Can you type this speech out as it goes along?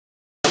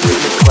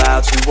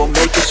clouds, we will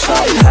make it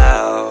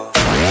somehow.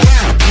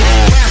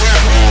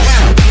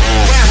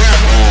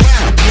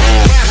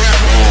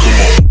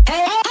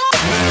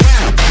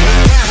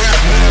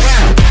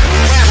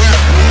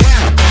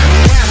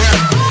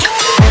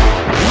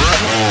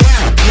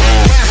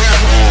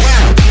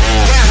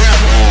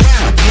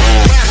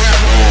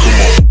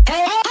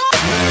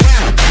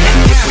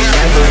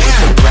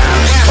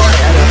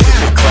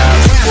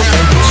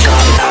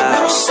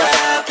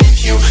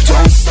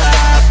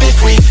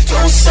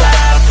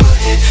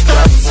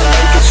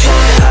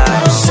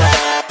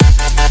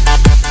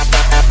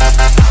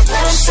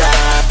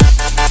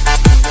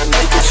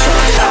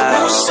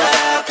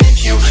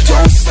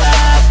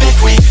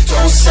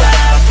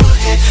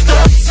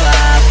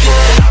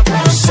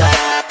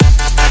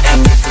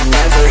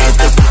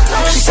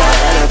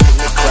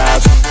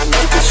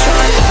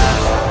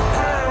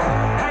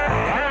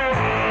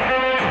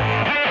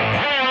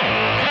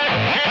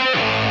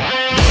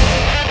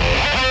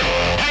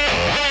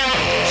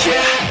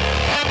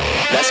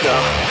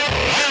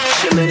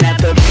 Chillin' at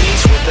the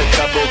beach with a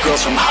couple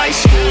girls from high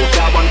school.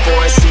 Got one for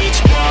us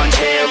each, blonde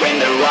hair and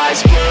their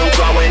eyes blue.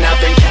 Growing up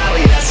in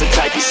Cali, that's the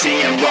type you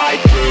see and ride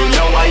through.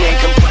 No, I ain't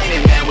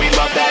complaining, man, we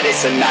love that,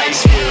 it's a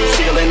nice view.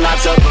 Stealing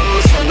lots of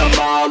booze from the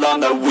mall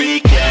on the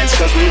weekends,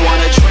 cause we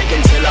wanna drink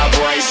until our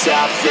brains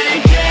stop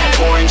thinking.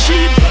 Pouring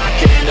cheap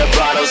vodka into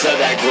bottles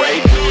of that Grey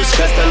Goose,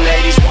 cause the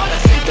ladies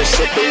wanna think they're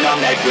sipping on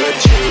that good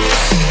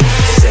juice.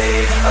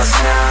 Save us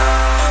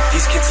now.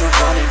 These kids are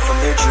running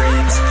from their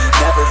dreams,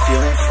 never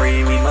feeling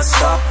free, we must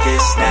stop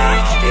this now.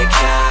 It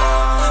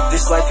count.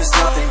 This life is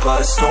nothing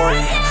but a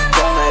story,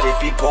 don't let it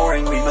be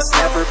boring, we must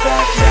never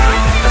back down.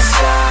 A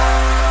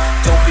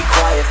sound, don't be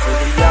quiet for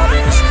the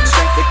others,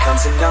 strength that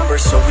comes in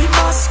numbers, so we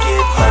must get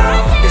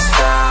loud. Is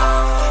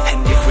found, and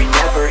if we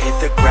never hit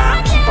the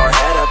ground, keep our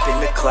head up in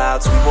the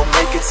clouds, we will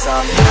make it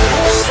somehow.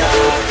 Don't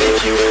stop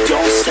if you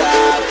don't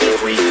stop,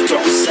 if we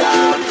don't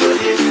stop, we'll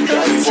hit the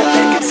top. We will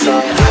make it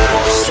somehow.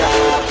 Don't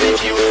stop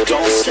if you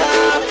don't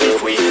stop,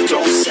 if we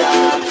don't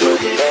stop, we'll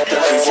hit the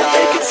top. We will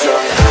make it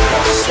somehow.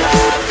 Don't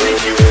stop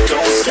if you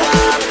don't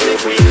stop,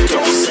 if we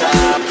don't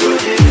stop, we'll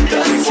hit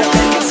the top. We will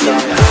make it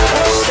somehow.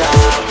 Don't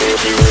stop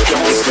if you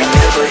don't stop. If we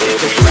never hit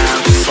the ground,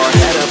 keep our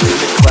head up in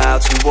the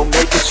clouds, we will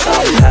make it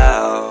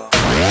somehow.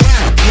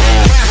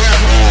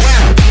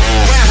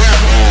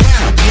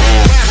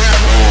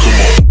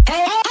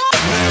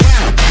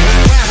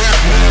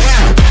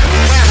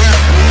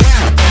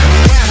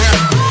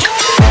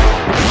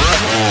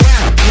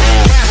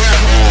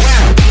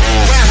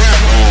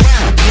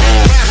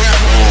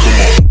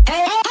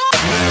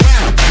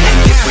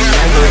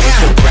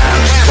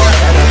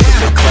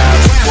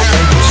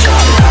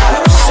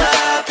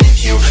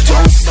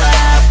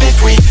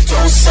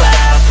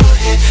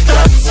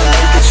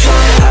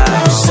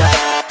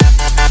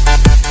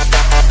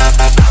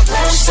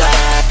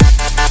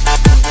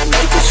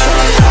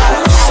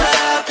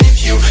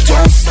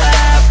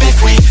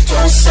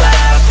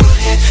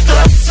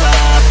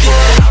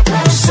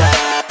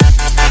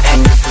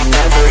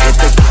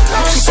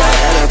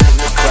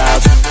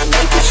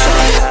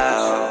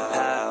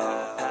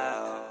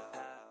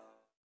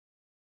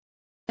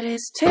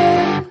 It's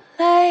too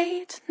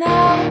late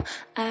now,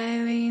 I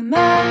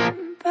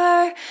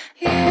remember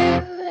you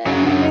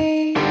and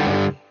me,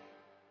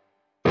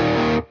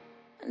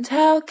 and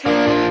how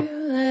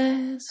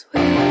careless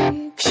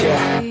we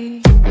could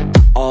be.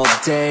 All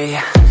day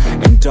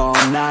and all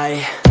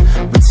night,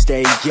 we'd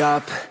stay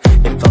up,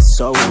 it felt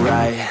so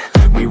right.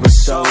 We were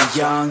so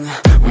young,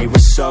 we were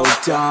so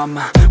dumb,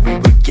 we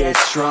would get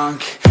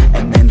drunk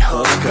and then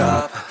hook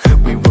up.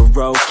 We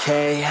were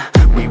okay,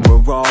 we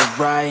were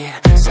alright,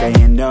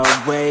 staying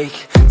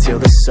awake till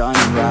the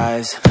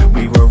sunrise.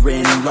 We were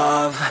in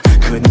love,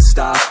 couldn't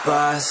stop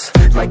us,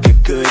 like a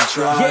good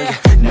drug,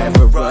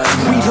 never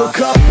enough. We'd hook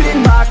up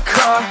in my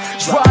car,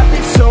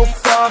 driving so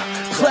far,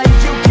 play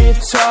your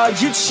guitar,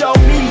 you'd show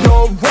me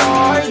your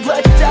art.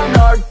 Let down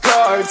our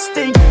guards,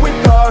 think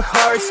with our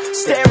hearts,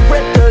 stare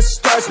at the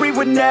stars, we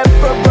were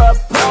never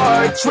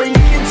apart.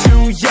 Drinking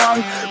too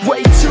young,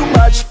 way too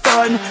much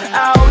fun,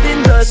 out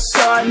in the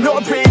sun,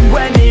 or in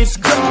when it's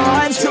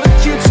gone. Took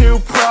you to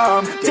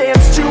prom,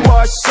 dance to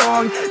our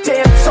song,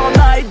 dance all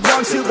night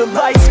long till the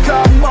lights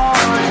come on.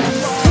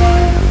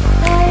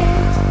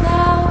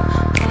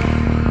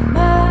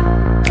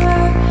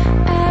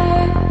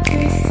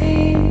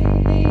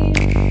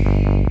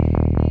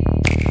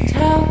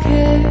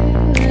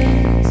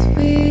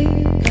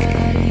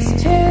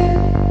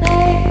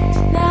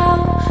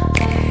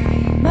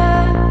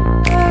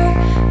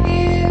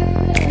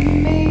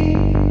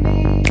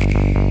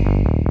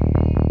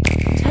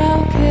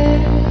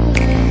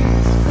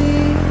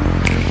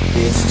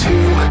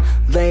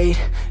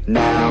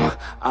 Now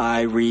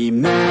I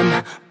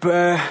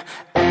remember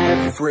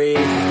everything,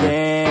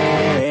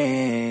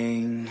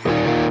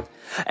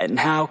 and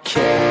how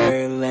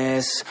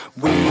careless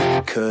we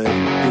could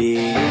be,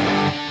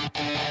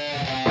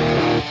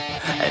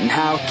 and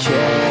how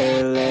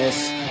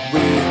careless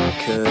we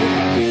could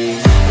be,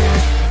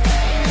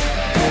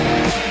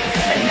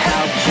 and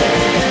how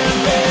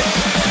careless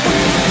we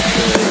could be.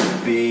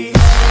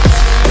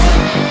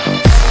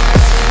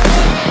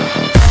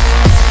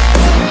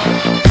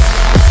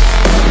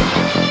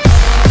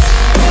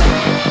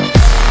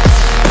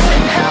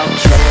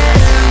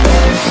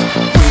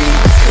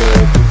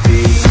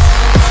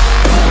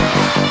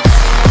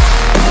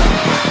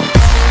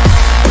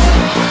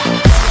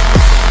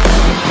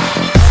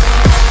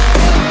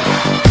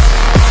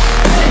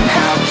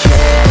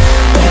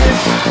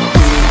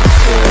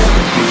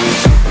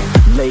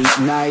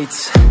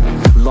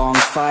 long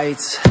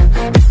fights,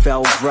 it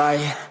felt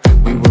right.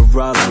 We were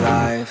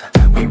alive,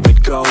 we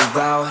would go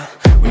out.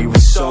 We were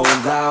so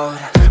loud,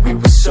 we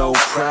were so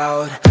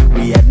proud.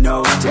 We had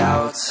no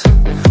doubts.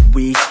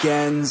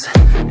 Weekends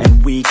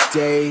and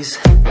weekdays,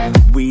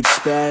 we'd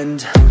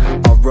spend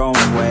our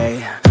own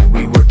way.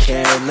 We were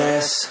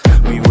careless,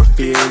 we were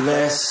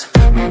fearless,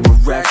 we were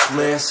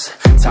reckless.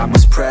 Time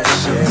was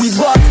precious. We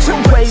loved to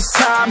waste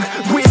time,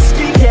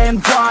 whiskey and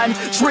wine,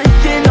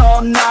 drinking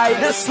all night,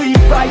 asleep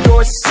by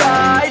your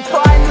side.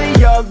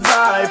 Finally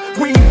alive,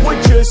 we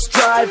would just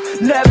drive,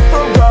 never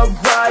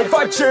arrive.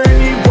 Our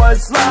journey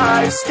was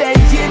live,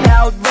 staying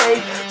out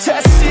late,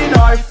 testing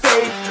our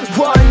fate,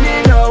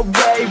 running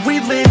away. We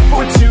live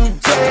for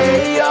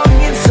today, young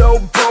and so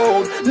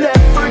bold,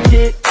 never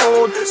get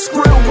old.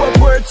 Screw what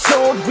we're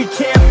told, we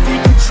can't be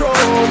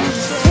controlled.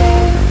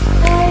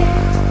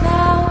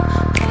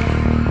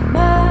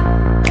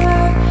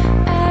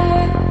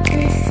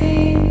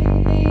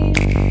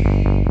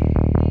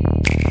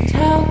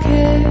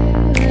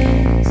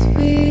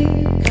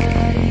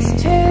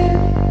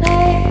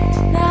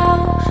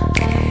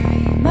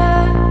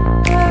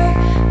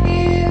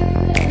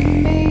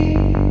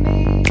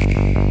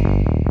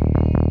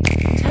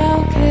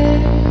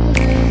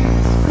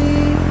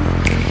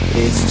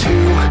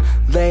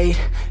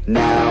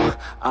 Now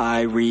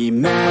I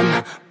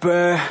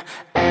remember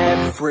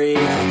everything,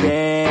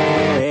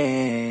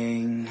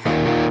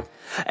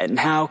 and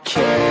how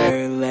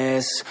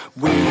careless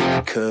we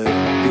could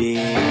be,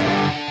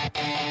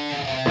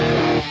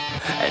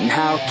 and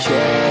how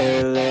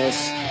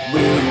careless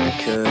we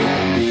could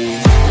be,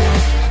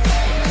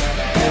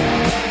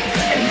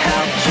 and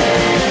how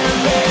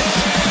careless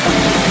we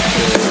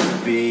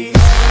could be.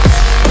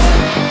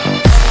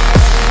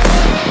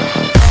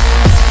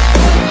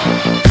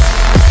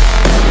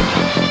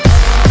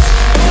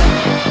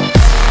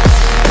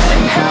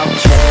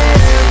 How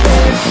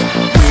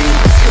careless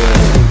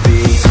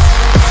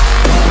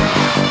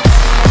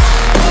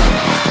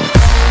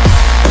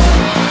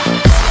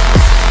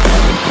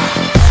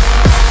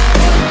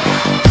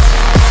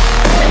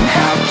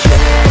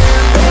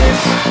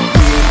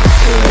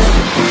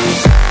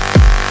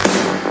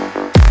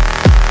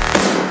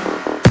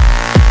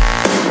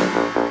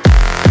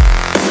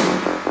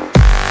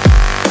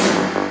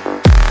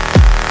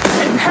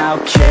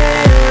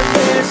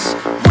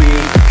we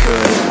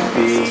could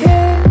be. It's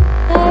too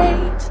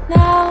late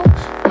now,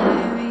 I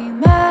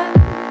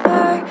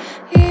remember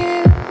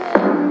you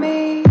and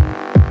me,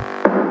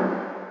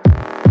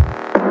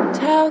 and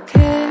how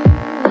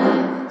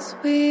careless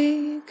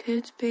we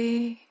could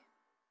be.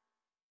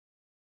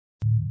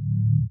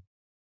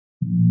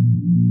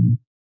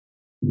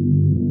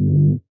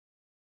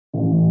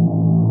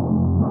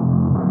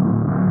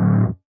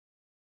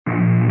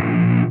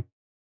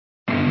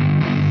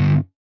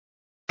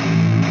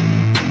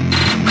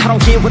 I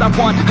don't get what I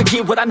want, I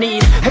get what I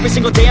need. Every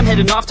single day I'm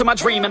heading off to my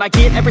dream, and I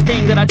get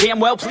everything that I damn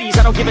well please.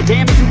 I don't give a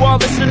damn if you all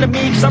listening to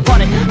me, cause I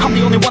run it. I'm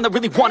the only one that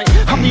really want it,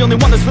 I'm the only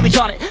one that's really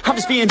on it. I'm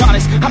just being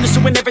honest, I'm just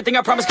doing everything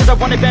I promise, cause I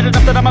want it bad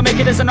enough that I'ma make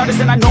it as an artist.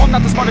 And I know I'm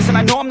not the smartest, and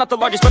I know I'm not the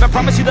largest, but I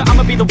promise you that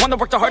I'ma be the one that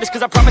worked the hardest.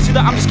 Cause I promise you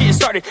that I'm just getting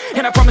started,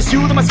 and I promise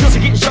you that my skills are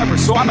getting sharper.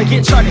 So I'ma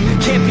get charted,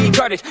 can't be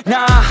guarded.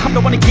 Nah, I'm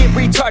the one to get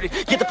retarded.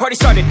 Get the party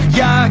started,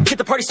 yeah, get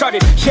the party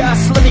started. Yeah,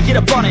 so let me get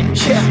up on it,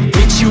 yeah.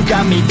 Bitch, you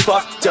got me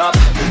fucked up,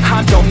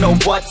 I don't know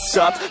what's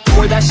up.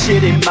 Pour that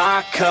shit in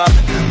my cup,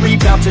 we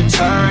bout to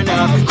turn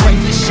up. Crank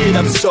this shit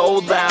up so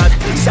loud,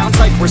 sounds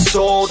like we're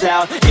sold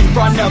out. In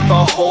front of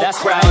a whole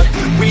crowd,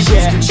 we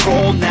lose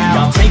control now.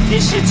 Don't take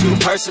this shit too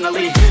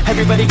personally,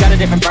 everybody got a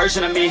different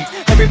version of me.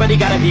 Everybody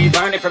gotta be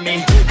learning from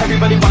me,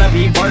 everybody wanna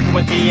be working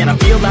with me. And I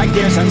feel like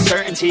there's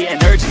uncertainty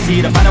and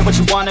urgency to find out what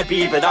you wanna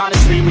be. But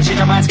honestly, we change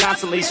our minds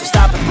constantly, so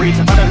stop and breathe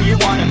and find out who you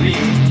wanna be.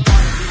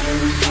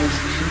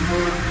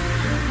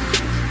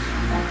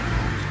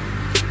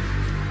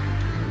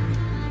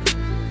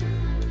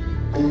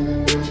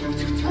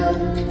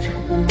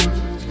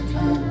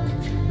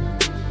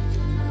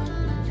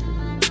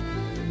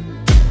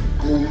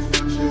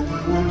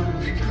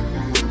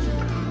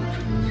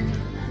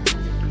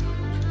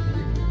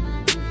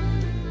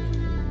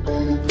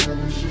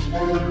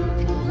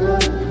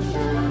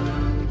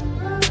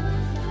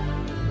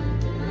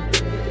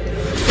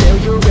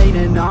 Failure ain't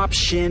an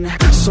option,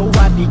 so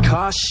I'd be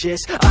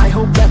cautious. I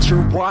hope that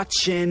you're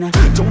watching,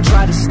 don't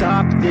try to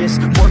stop this.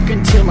 Work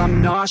until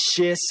I'm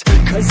nauseous,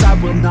 cause I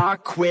will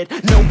not quit.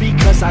 No,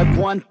 because I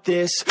want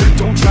this,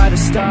 don't try to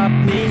stop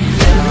me.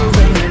 Failure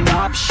ain't an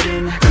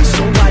option,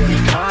 so I'd be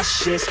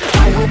cautious.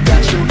 I hope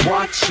that you're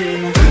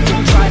watching,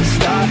 don't try to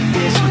stop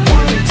this.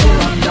 Work until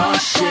I'm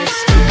nauseous,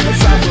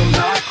 cause I will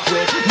not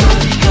quit. No,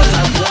 because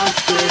I want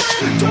this,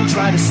 don't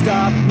try to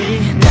stop me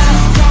now.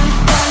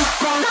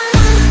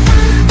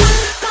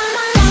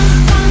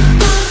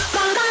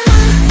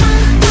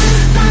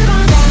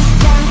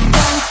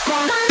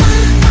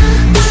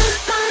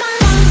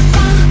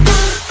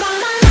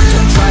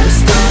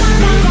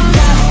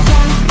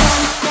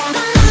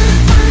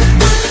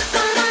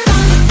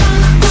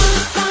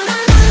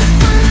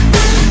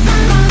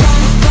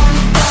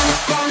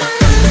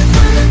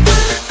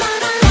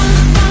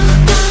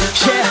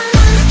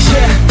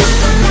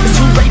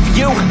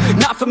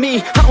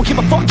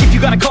 give a fuck if you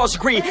got a college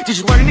degree. Did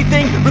you learn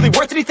anything? Really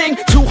worth anything?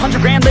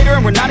 200 grand later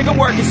and we're not even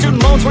working.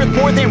 Student loans worth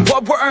more than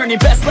what we're earning.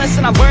 Best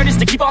lesson I learned is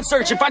to keep on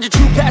searching. Find your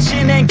true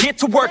passion and get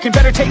to work. And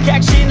better take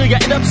action or you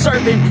end up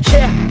serving.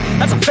 Yeah,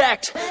 that's a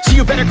fact. So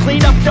you better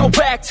clean up your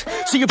act.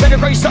 So you better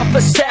grow yourself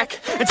a sack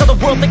and tell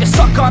the world they can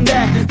suck on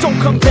that. Don't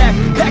come back,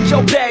 pack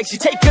your bags. You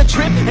take a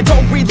trip and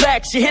don't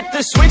relax. You hit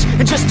the switch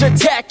and just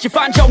attack. You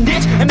find your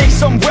niche and make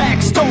some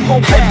racks. Don't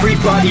hold back.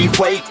 Everybody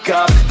wake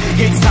up,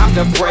 it's time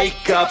to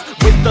break up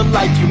with the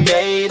life you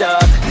made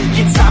up.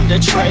 It's time to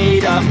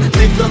trade up,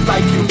 live the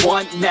life you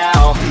want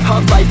now,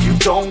 a life you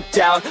don't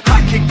doubt.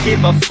 I could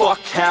give a fuck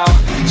how,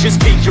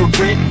 just figure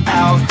it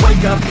out.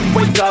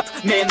 Wake up,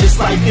 man, this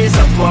life is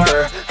a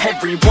blur.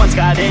 Everyone's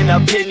got an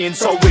opinion,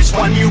 so which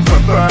one you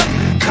prefer?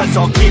 Cause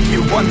I'll give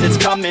you one that's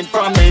coming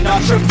from an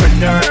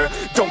entrepreneur.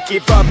 Don't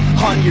give up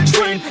on your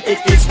dream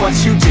if it's what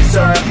you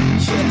deserve.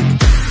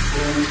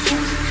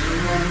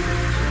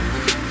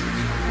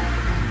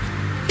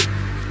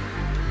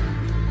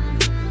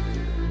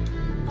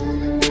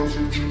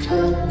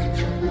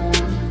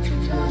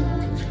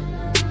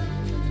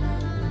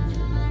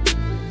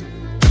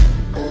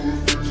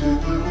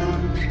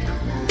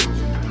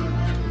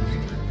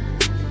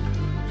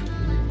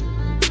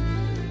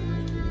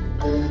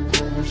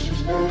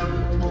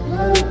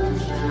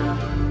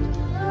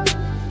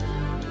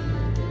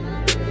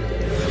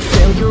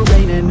 Failure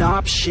ain't an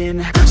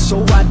option,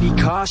 so I'd be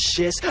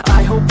cautious.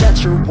 I hope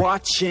that you're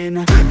watching.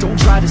 Don't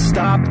try to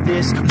stop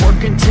this,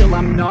 work until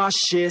I'm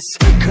nauseous.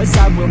 Cause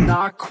I will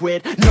not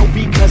quit, no,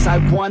 because I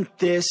want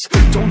this.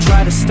 Don't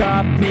try to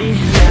stop me,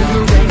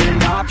 failure ain't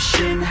an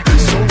option,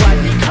 so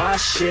I'd be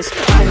cautious.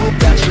 I hope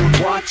that you're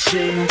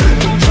watching.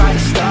 Don't try to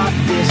stop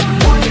this,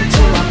 work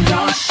until I'm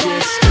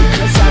nauseous.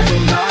 Cause I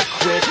will not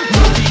quit,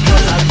 no,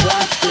 because I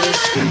want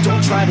this.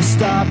 Don't try to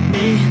stop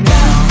me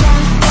now.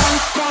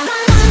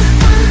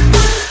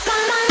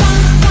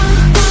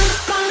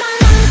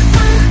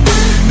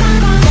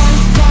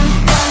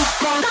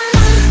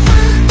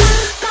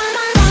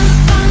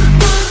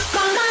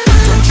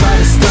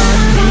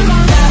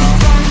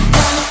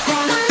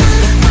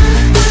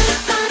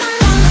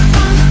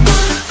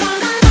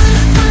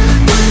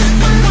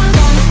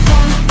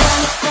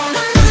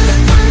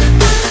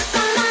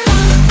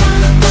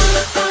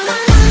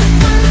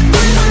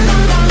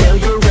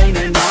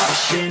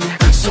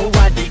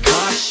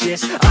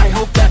 I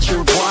hope that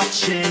you're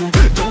watching.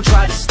 Don't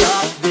try to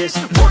stop this,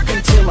 work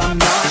until I'm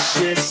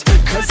nauseous.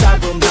 Cause I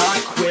will not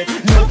quit,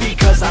 no,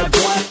 because I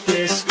want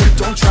this.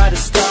 Don't try to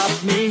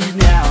stop me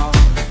now.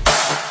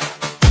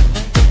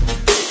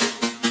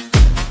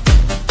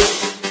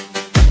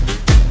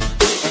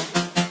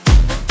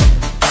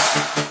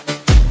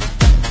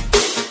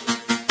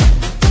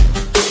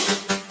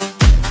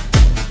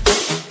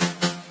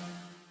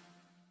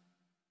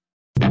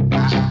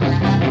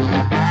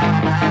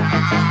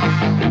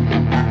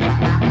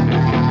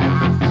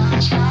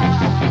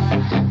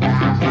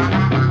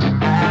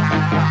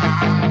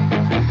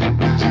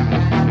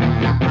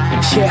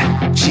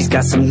 Yeah, she's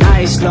got some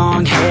nice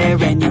long hair,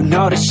 and you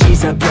know that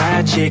she's a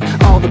bad chick.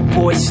 All the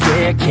boys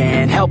stare,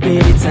 can't help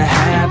it, it's a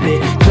habit.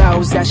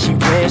 Clothes that she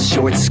wears,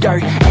 short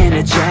skirt and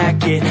a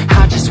jacket.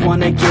 I just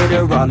wanna get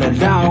her all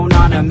alone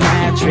on a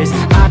mattress.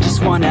 I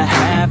just wanna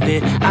have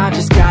it, I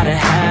just gotta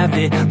have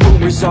it.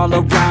 Rumors all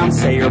around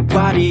say her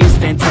body is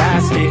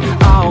fantastic.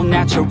 All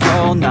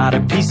natural, not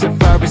a piece of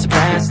fur is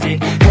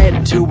plastic.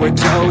 Head to her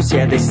toes,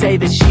 yeah, they say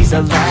that she's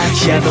a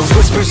latch. Yeah, the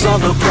whispers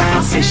all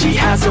around say she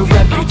has a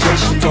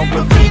reputation. Don't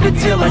believe it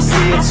till I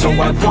see it, so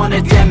I want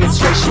a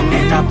demonstration.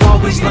 And I've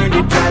always learned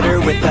it better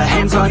with a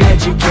hands-on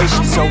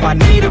education. So I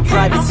need a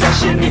private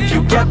session if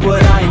you get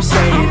what I am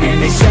saying.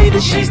 And they say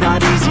that she's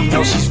not easy,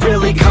 no, she's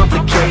really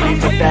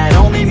complicated. But that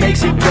only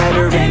makes it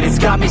better, and it's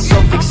got me so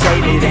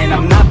fixated. And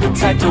I'm not the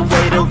type to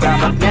wait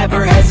around, I've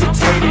never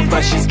hesitated.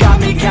 But she's got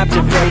me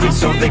captivated,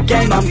 so the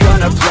game, I'm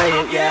gonna play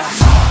it, yeah.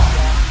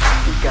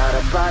 You got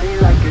a body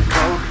like a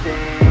coke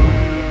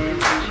thing,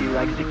 she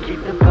likes to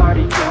keep the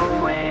party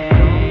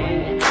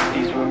going.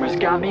 These rumors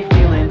got me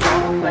feeling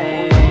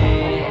lonely,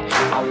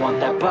 I want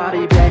that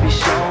body, baby,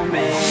 show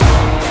me.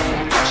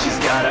 She's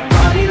got a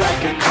body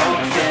like a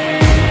coke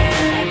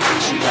thing,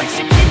 she likes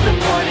to keep the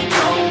party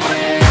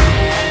going.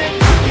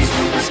 These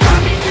rumors got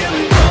me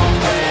feeling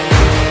lonely,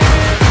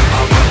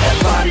 I want that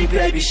body,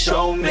 baby,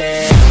 show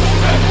me.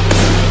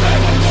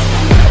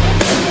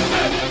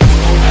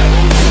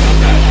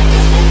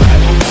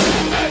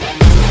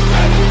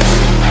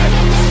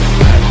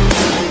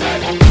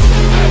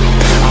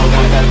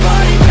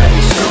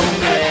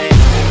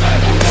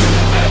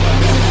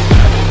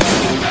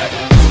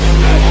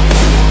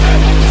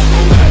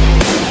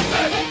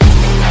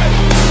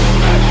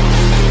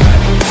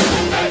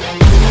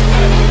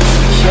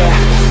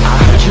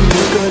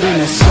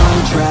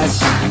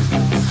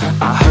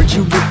 I heard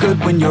you look good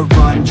when you're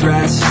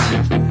undressed.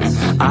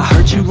 I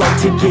heard you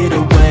like to get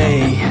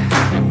away.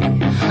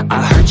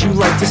 I heard you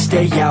like to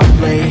stay out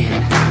late.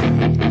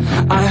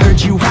 I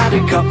heard you had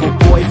a couple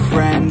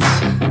boyfriends.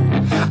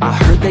 I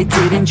heard they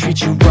didn't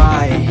treat you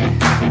right.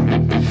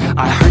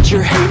 I heard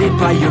you're hated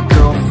by your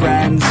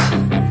girlfriends,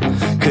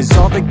 'cause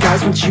all the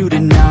guys want you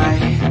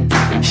tonight.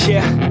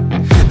 Yeah,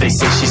 they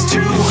say she's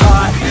too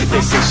hot,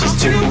 they say she's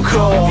too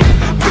cold.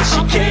 Where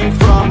she came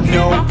from,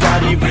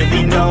 nobody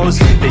really knows.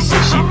 They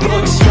say she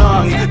looks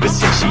young, but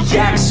say she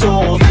acts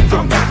old.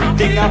 From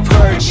everything I've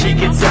heard, she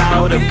gets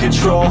out of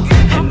control.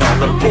 And all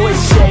the boys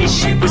say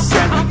she was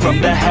sent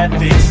from the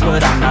heavens,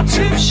 but I'm not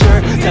too sure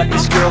that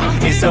this girl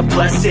is a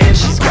blessing.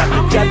 She's got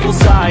the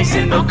devil's eyes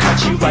and they'll cut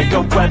you like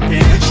a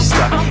weapon. She's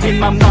stuck in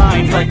my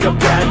mind like a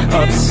bad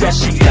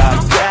obsession.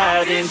 Got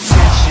bad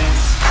intentions.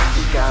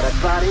 She's got a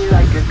body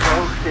like a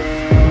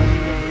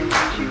coffin.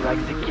 She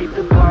likes to keep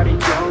the party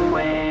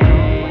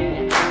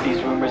going.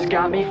 These rumors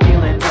got me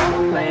feeling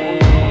lonely.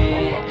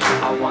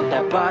 I want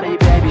that body,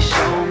 baby,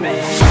 show me.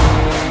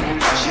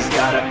 She's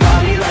got a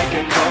body like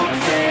a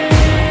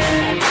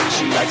coffin.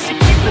 She likes to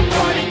keep the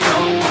party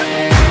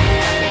going.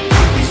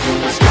 These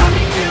rumors got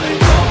me feeling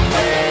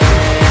lonely.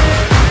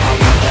 I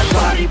want that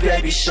body,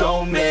 baby,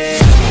 show me.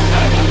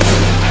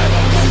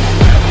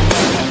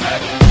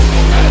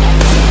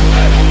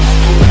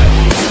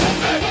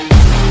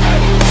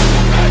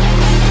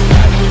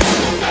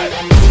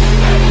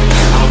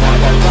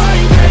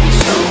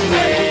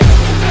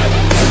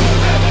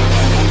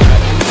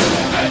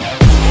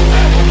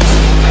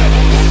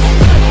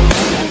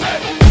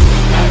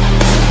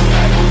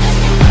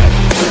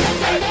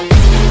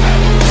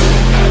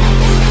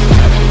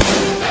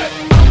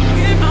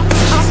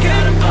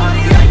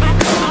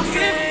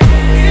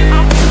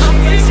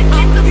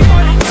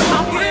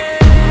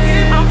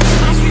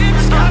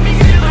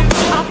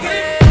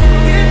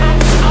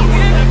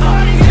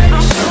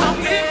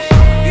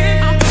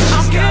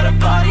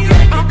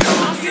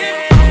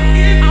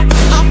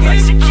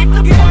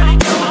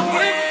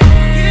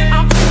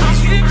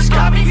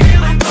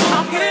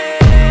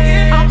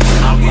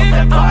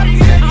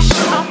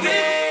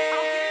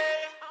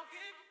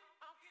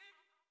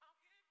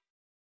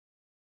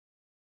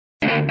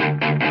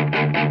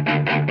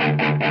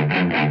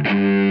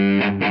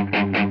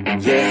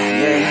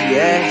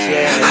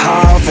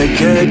 All the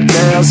good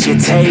girls you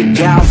take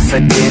out for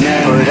dinner,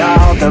 but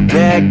all the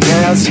bad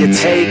girls you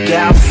take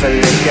out for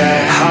liquor.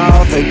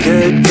 All the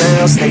good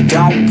girls, they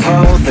don't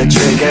pull the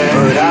trigger,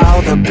 but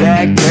all the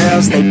bad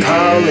girls, they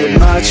pull it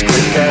much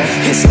quicker.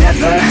 It's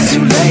never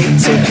too late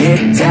to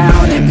get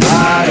down and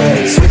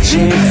party,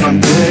 switching from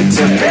good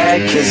to bad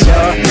 'cause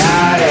you're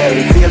naughty.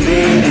 Feel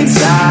it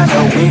inside,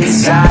 oh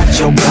inside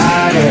your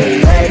body.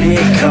 Let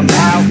it come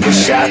out with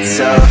shots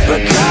of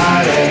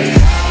Bacardi.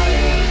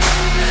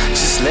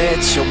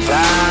 Let your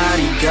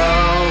body go.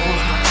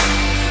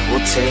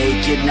 We'll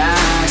take it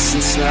nice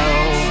and slow.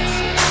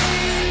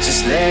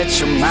 Just let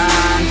your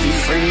mind be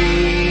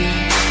free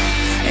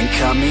and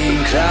come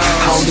in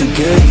close. All the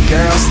good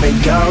girls, they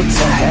go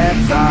to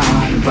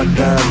heaven, but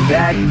the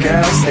bad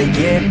girls, they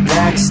get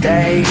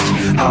backstage.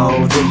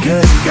 Oh, the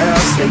good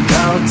girls, they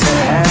go to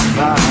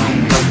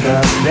heaven, but the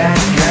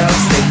bad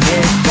girls, they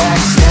get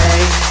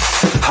backstage.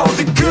 Oh,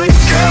 the good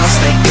girls,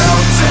 they go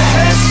to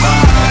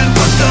heaven,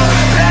 but the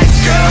bad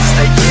girls,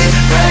 they get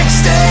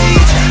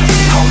backstage.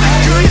 Oh, the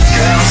good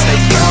girls, they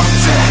go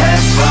to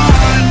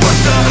heaven, but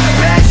the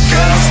bad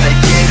girls, they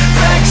get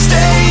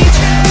backstage.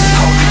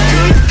 Oh, the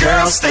good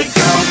girls, they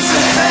go to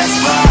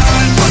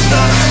heaven, but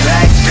the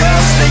bad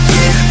girls, they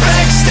get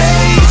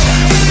backstage.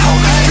 Oh,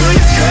 the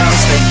good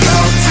girls, they go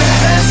to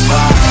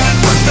heaven,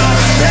 but the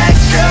bad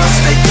girls,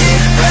 they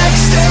get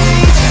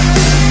backstage.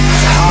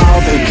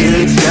 All the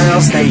good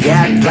girls, they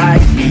act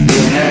like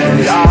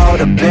beginners. All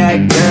the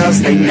bad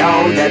girls, they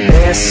know that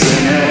they're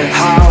sinners.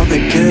 All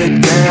the good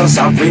girls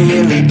are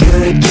really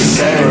good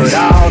kissers,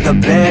 but all the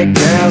bad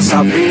girls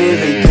are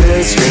really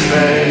good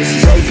strippers.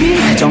 Baby,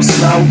 don't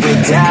slow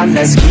it down,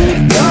 let's keep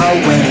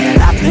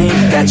going. I think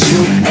that you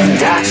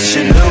and I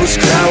should lose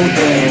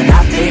clothing.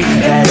 I think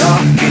that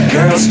all good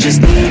girls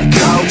just need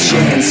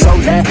coaching. So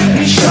let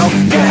me show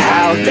you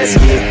how, let's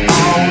get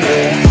on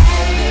it.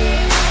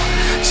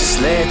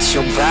 Let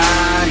your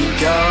body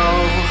go.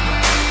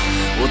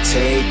 We'll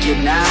take it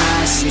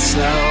nice and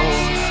slow.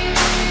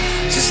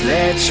 Just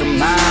let your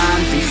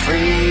mind be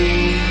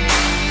free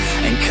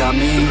and come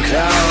in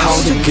close.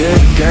 All the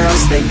good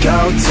girls, they go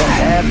to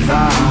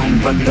heaven,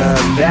 but the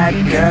bad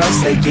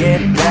girls, they get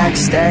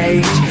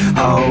backstage.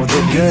 Oh,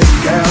 the good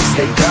girls,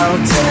 they go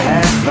to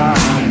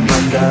heaven,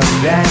 but the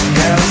bad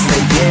girls,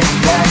 they get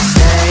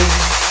backstage.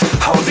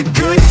 Oh, the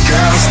good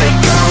girls, they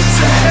go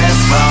to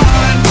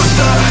heaven, but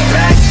the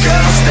bad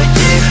girls, they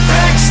get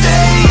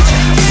backstage.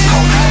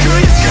 Oh, the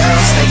good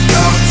girls, they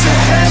go to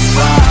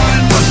heaven,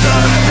 but the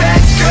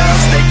bad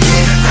girls, they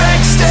get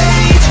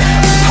backstage.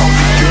 Oh,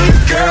 the good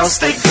girls,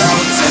 they go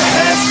to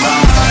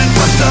heaven,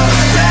 but the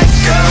bad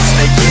girls,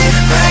 they get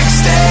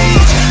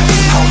backstage.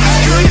 Oh, the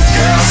good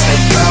girls, they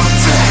go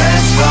to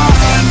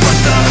heaven, but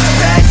the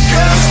bad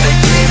girls, they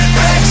get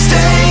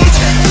backstage.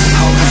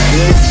 Oh, the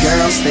good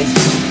girls, they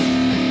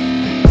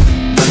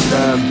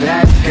the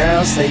bad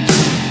girls, they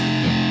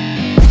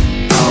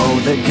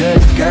oh, the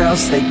good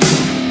girls, they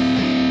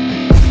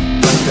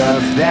but the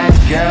bad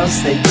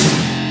girls, they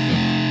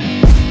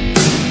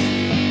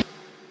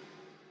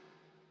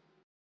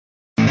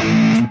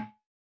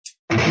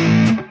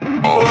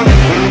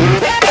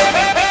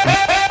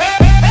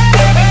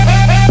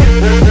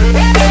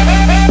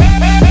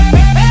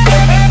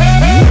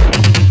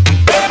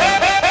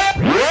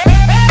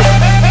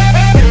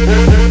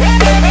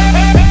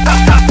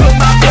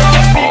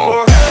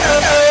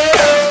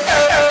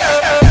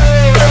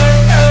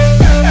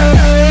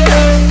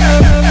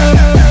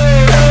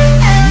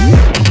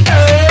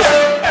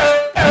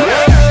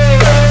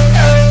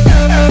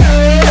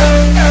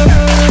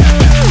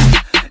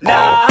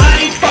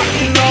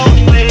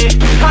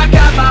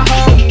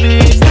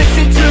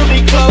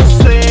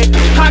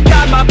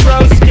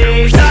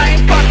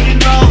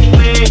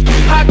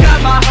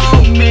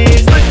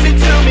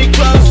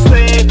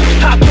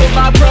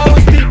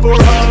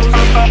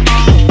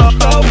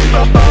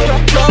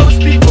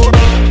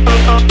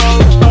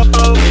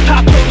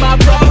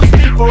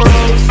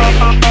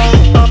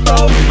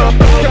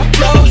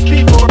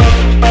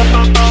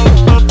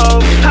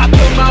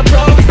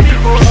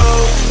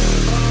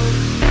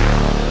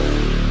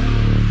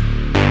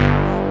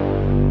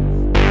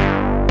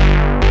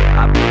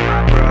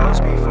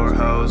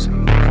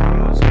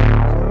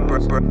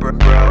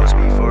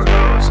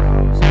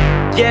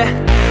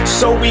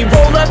So we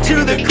roll up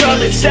to the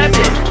club at 7.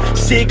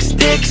 6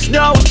 dicks,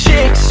 no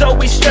chicks, so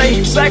we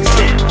straight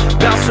flexing.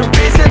 Bouncer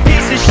is a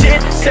piece of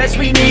shit, says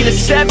we need a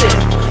 7.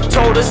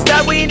 Told us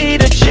that we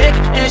need a chick,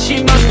 and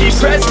she must be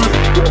present.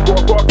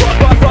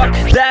 Fuck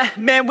that,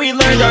 man, we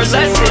learned our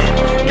lesson.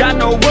 Got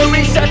no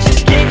worries, such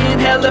as getting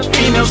hella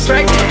females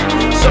pregnant.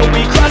 So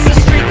we cross the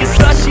street, get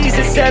slushies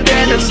at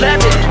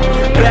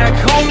 7-Eleven. Back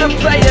home to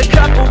play a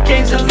couple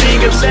games of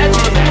League of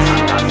Legends.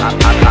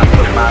 I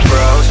put my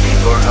bros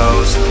before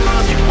hoes,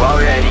 you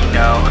already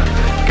know.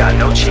 Got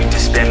no chick to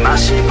spend my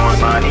shit, more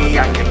money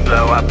I can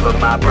blow. I put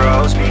my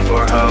bros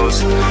before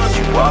hoes,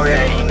 you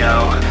already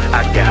know.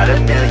 I got a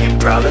million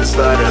problems,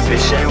 but a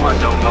bitch ain't want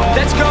no more.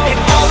 Let's go! And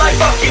all I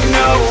fucking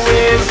know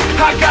is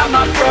I got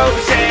my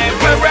pros, and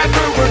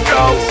wherever we're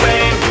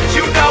going,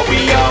 you know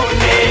we own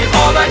it.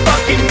 All I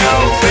fucking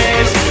know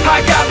is I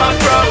got my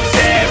pros,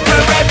 and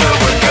wherever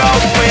we're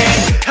going,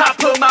 I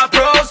put my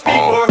bros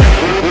before.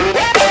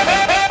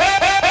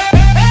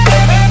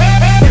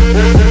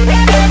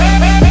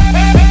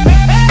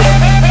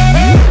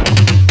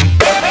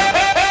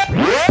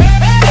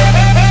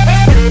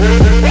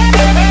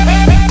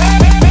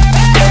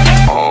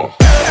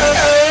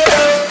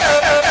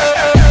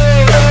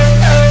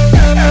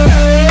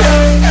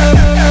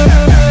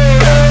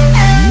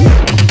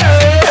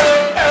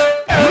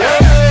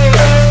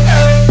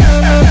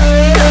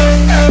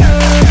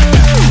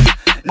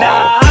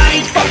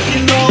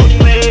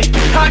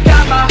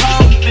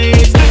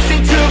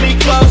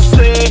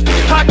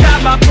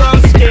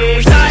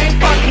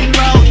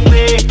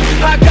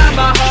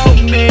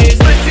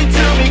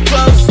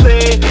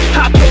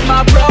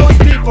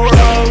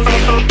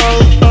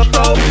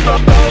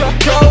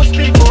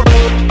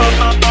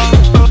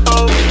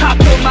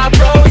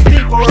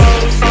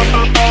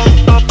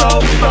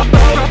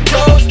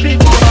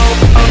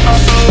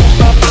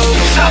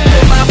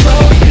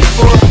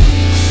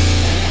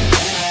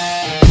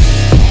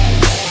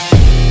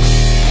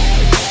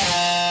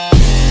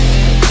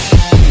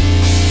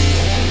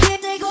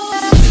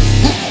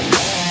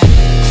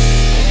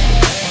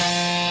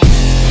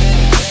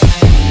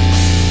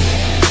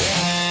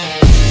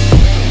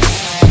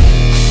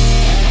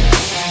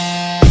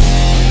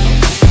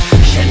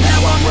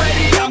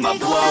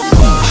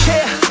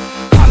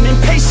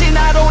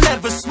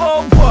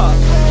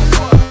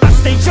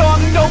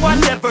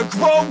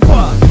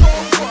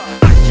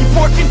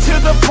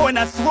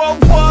 I throw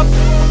up,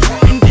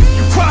 and if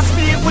you cross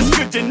me, it was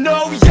good to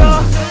know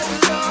ya.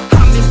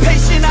 I'm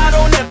impatient, I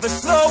don't ever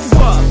slow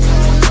up.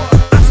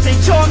 I stay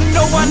young,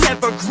 no, I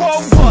never grow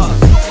up.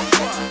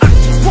 I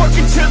keep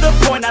working to the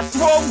point I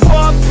throw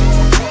up,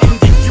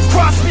 and if you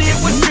cross me,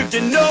 it was good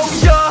to know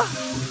ya.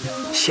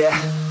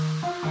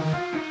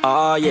 Yeah,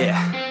 oh yeah,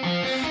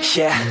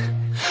 yeah.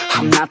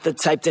 I'm not the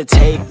type to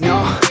take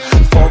no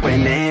for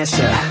an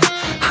answer.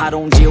 I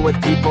don't deal with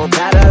people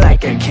that are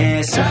like a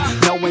cancer.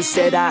 No,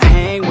 instead I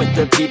hang with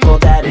the people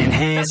that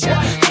enhance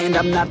ya. And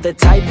I'm not the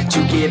type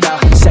to give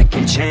out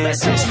second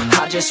chances.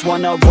 I just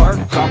wanna work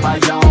on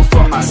my own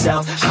for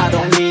myself. I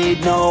don't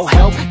need no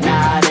help,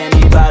 not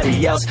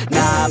anybody else.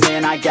 Nah,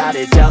 man, I got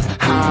it dealt.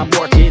 I'm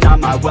working on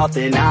my wealth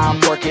and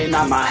I'm working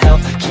on my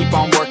health. Keep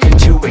on working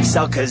to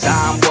excel, cause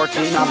I'm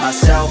working on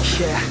myself.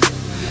 Yeah,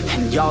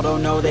 and y'all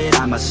don't know that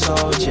I'm a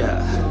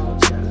soldier.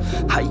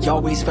 I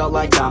always felt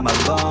like I'm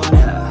alone,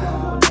 yeah.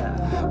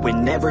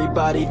 When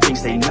everybody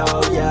thinks they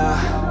know ya,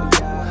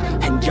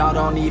 and y'all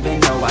don't even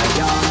know I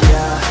own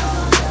ya.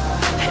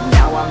 And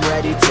now I'm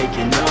ready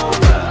taking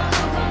over,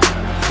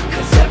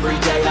 cause every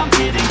day I'm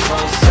getting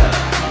closer.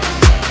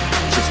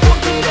 Just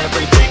look at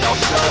everything I'll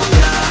show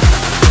ya.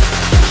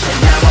 And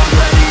now I'm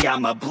ready,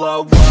 I'ma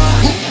blow up.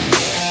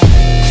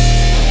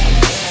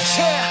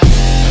 Yeah.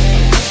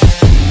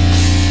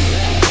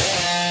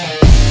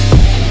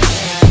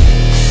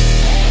 1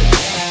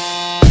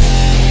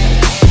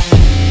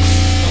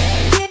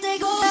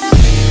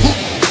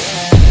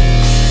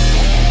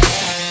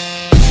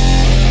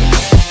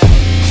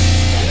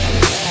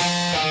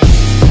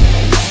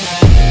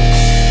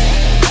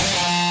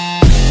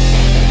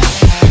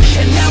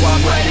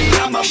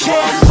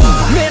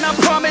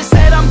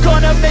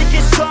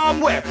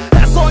 somewhere.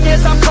 As long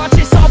as I'm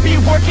conscious, I'll be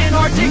working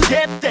hard to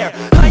get there.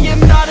 I am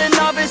not a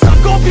novice,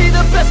 I'm gonna be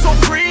the best, so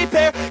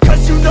prepare.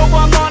 Cause you know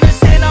I'm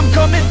honest and I'm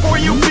coming for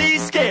you, be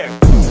scared.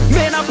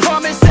 Man, I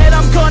promise that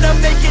I'm gonna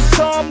make it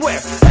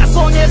somewhere. As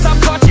long as I'm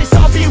conscious,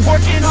 I'll be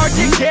working hard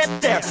to get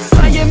there.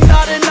 I am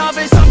not a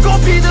novice, I'm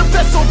gonna be the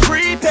best, so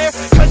prepare.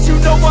 Cause you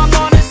know I'm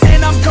honest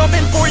and I'm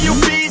coming for you,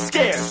 be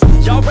scared.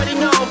 Y'all already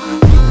know.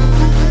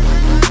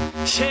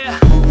 Yeah,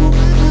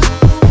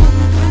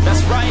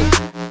 that's right.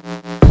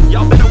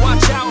 Y'all better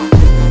watch out.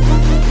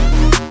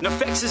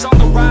 neffex is on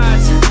the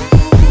rise.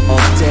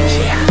 All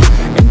day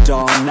and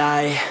all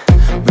night,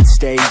 we'd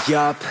stay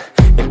up,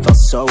 it felt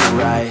so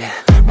right.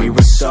 We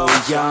were so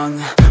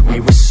young, we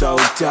were so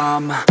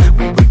dumb.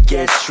 We would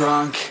get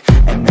drunk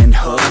and then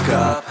hook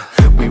up.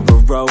 We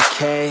were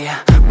okay,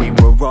 we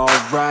were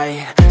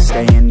alright,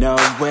 staying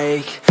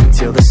awake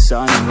till the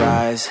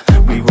sunrise.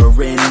 We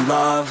were in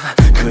love,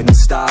 couldn't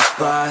stop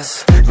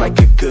us. Like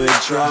a good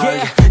drug,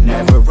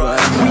 never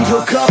enough. We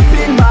hook up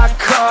in my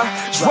car,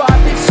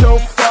 driving so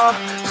far.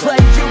 Play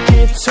you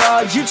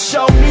guitar, you'd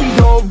show me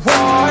your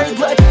art.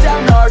 Let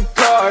down our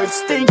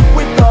guards, think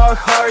with our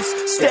hearts.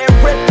 Stare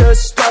at the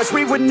stars,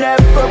 we were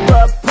never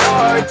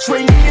apart.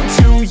 Drinking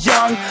too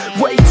young,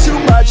 way too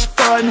much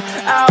fun.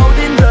 Out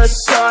in the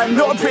sun,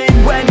 or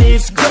rain when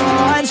it's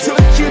gone.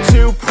 Took you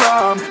to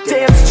prom,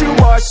 dance to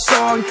our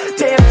song.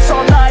 Dance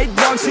all night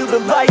long till the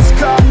lights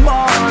come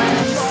on.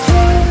 It's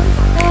too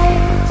late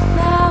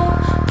now,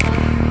 I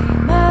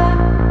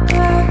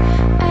remember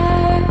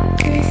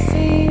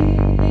everything.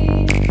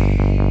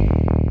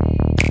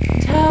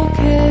 And how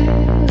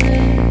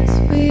careless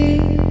we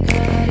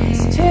got.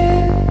 It's too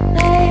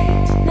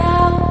late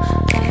now,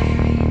 I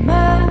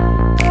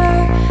remember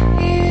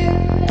you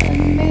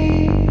and me.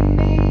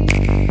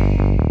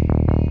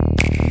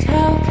 And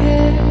how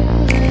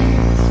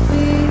careless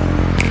we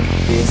got.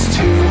 It's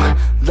too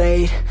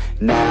late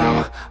now,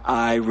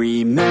 I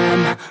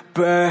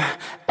remember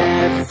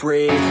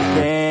everything.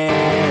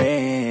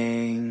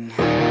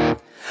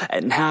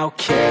 And how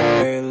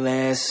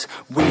careless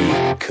we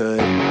could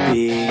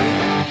be.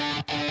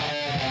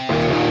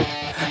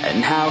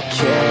 And how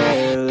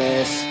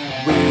careless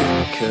we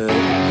could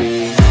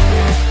be.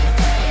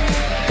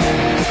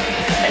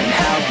 And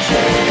how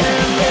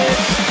careless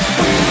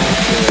we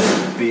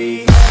could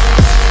be.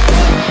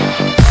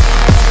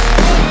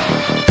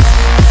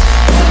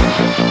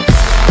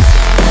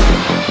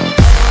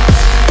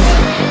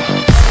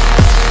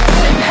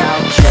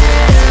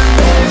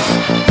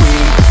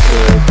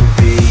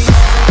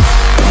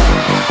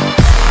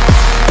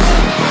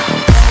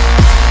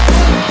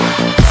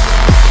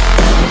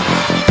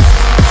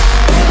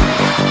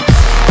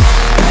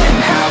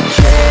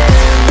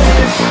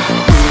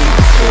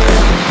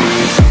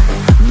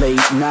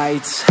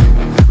 Nights,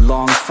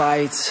 long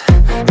fights,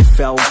 it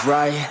felt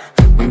right,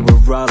 we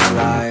were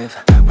alive.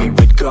 We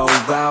would go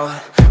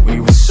out, we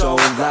were so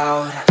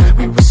loud,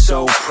 we were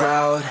so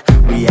proud,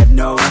 we had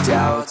no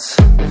doubts.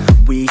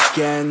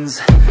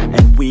 Weekends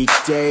and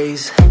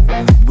weekdays,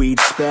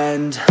 we'd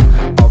spend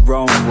our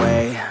own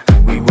way.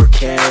 We were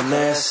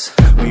careless,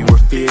 we were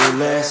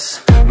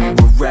fearless, we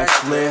were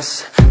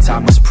reckless,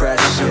 time was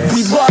precious.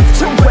 We loved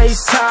to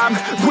waste time,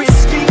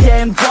 whiskey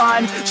and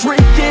wine,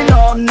 drinking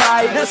all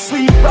night,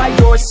 asleep by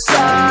your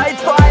side.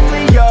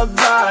 Finally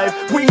alive,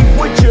 we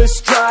would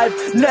just drive,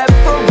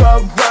 never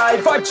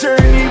arrive. Our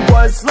journey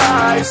was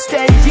live,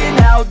 staying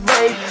out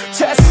late,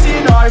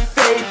 testing our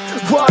fate,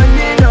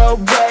 running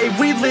away.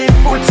 We live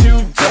for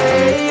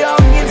today,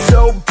 young and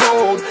so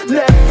bold,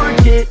 never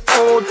get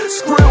old.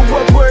 Screw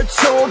what we're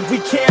told, we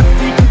can't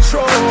be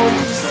controlled.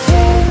 It's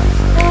too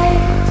late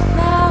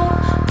now,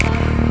 I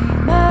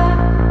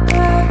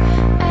remember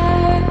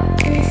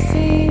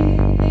everything.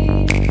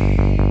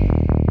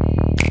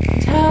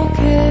 And how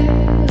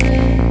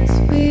careless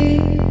we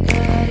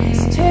got.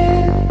 It's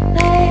too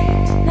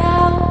late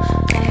now,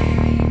 I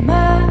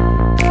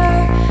remember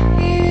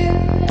you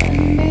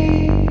and me.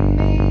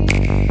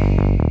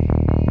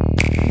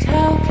 And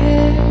how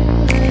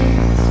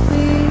careless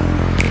we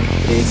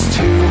got. It's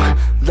too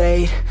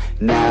late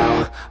now,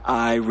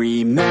 I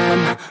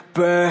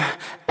remember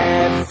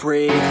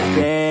everything.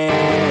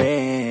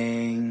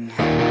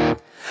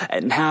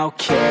 And how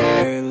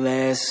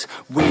careless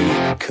we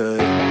could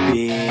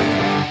be.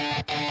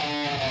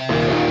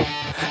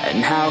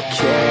 And how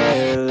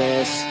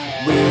careless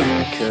we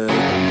could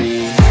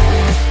be.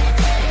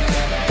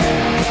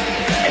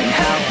 And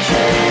how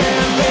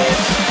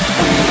careless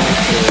we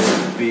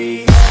could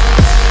be.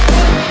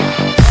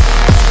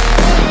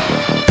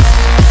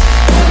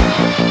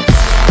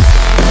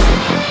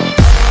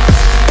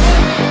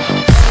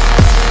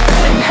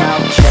 And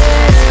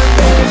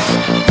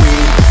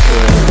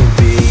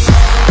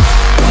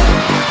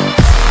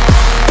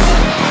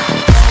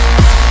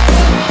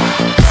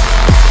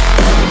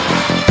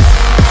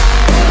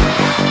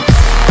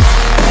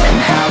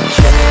how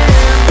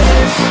careless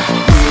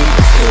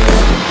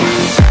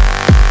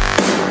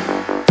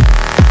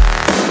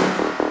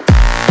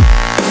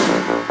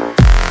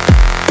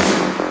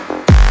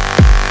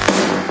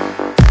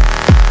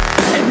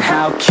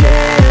how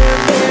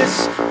careless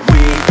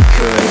we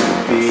could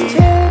be. It's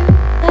too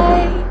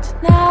late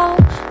now.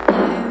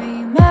 I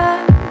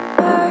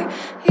remember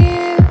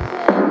you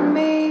and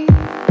me,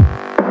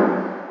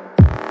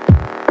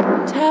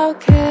 and how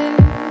careless.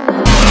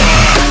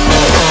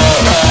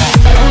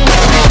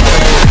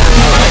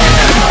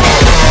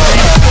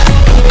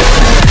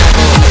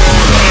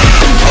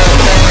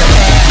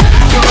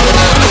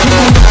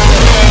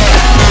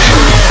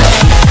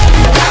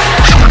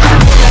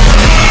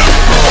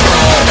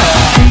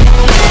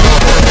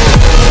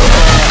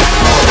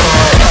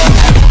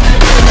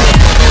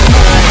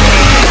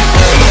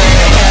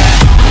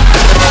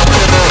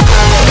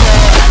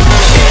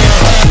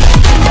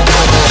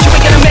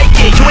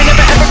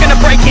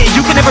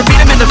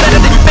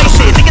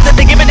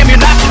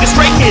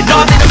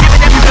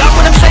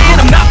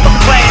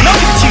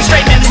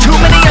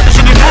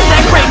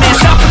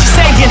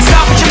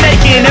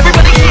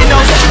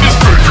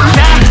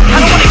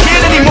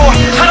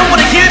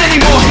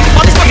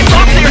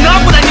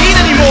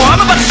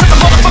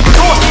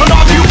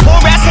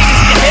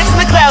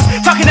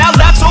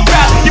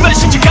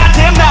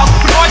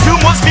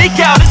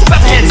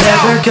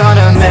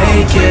 Gonna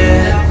make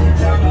it.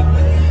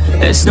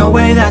 There's no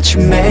way that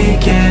you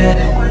make it.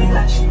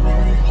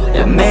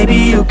 Yeah, maybe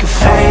you could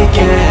fake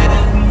it,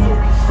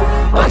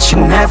 but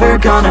you're never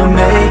gonna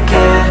make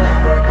it.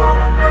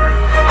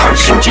 Aren't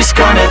you just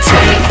gonna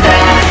take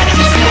that?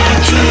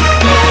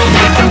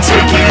 Make them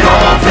take it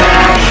all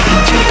back.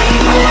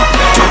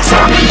 Don't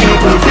tell me you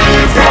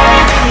believe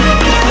that.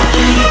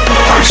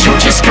 Aren't you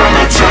just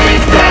gonna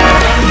take that?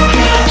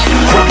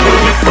 Or will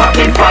you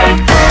fucking fight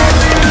back?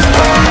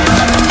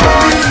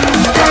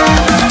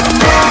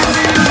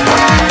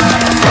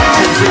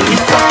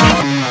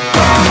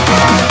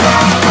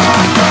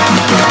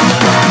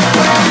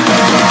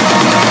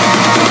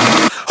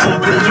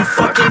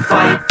 Fucking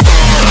fight.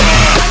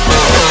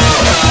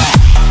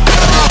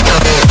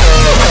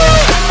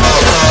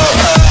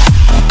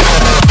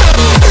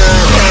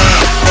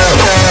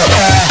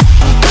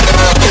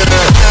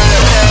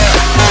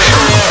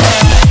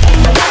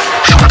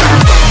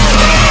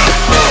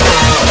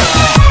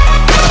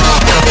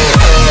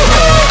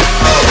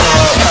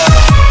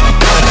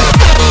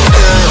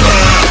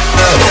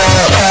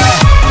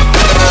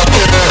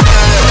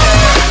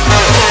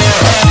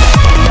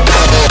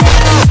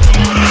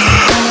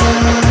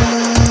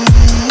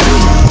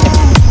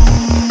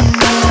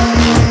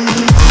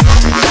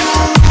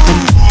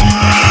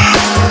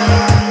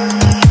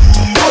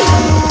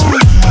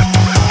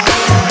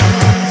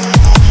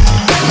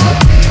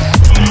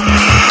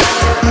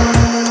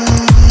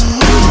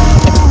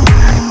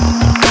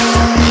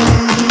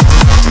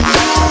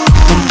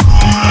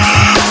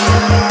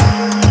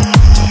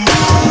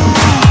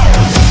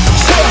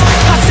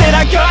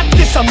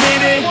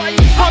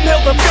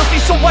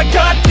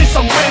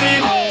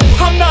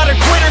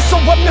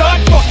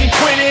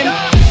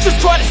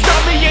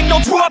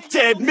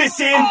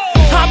 Missing.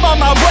 I'm on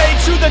my way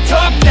to the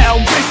top now,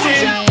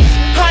 listen.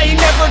 I ain't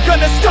never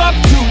gonna stop,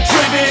 too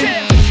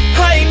driven.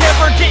 I ain't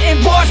never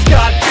getting lost,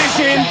 got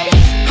vision.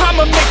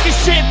 I'ma make this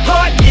shit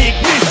hot,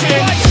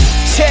 ignition.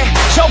 Yeah,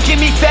 don't give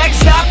me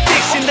facts, not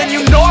fiction. Then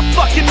you know I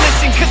fucking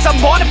listen, cause I'm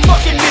on a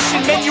fucking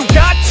mission. Man, you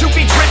got to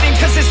be driven,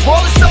 cause this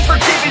world is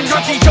unforgiving.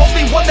 You're the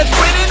only one that's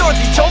winning, or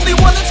the only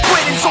one that's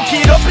quitting. So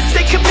get up and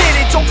stay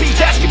committed, don't be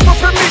asking for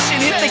permission.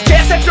 Hit the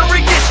gas after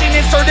ignition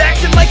and start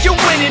acting like you're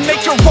winning.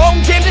 Make your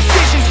own damn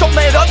decisions, don't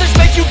let others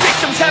make you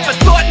victims. Have a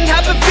thought and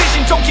have a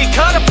vision, don't get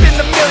caught up in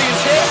the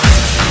millions.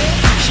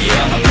 Yeah,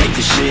 I'ma make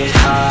this shit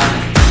hot.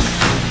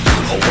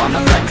 Oh,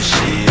 I'ma light this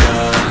shit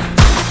up.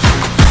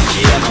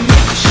 Yeah, I'ma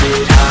make this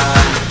shit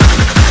hot.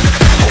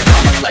 Oh,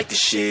 I'ma light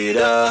this shit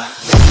up.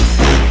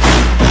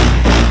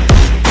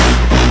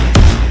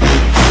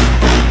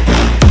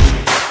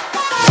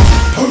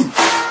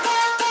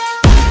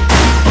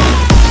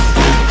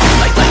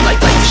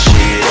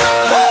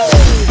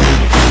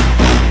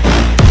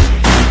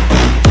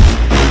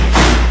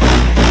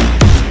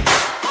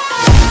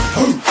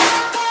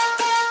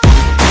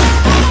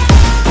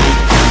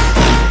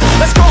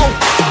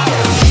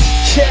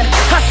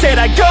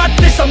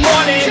 I'm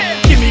on it.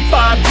 Give me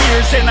 5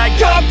 years and I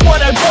got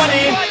what I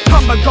wanted.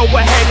 I'ma go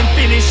ahead and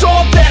finish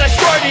all that I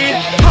started.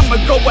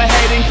 I'ma go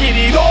ahead and get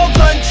it all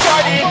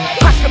uncharted.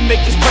 I can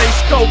make this place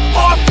go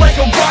off like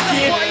a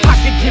rocket. I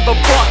can give a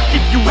fuck if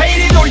you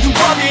hate it or you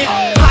love it.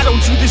 I don't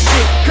do this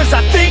shit cause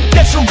I think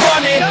that you're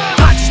on it.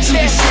 I just do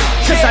this shit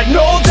cause I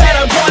know that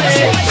I want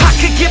it. I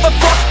could give a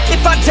fuck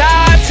if I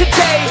die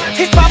today.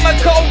 If I'ma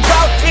go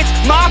out, it's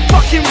my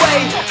fucking way.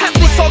 At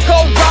least I'll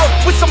go out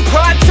with some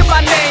pride to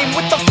my name.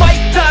 With the fight,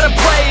 not a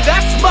play,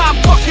 that's my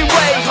fucking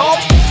way, home.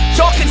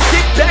 Y'all can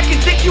sit back and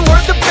think you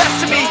heard the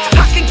best of me.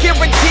 I can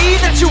guarantee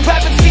that you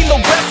haven't seen the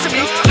rest of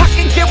me. I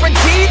can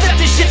guarantee that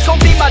this shit's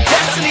gonna be my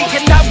destiny.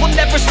 And I will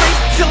never sleep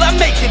till I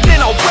make it,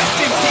 then I'll rest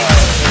in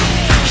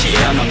peace.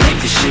 Yeah, I'ma make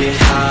this shit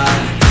hot.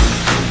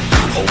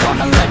 Oh,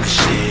 I'ma light this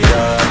shit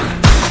up.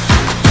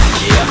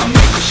 Yeah, I'ma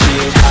make this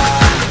shit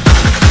hot.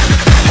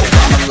 Oh,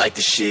 I'ma light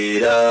this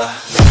shit up.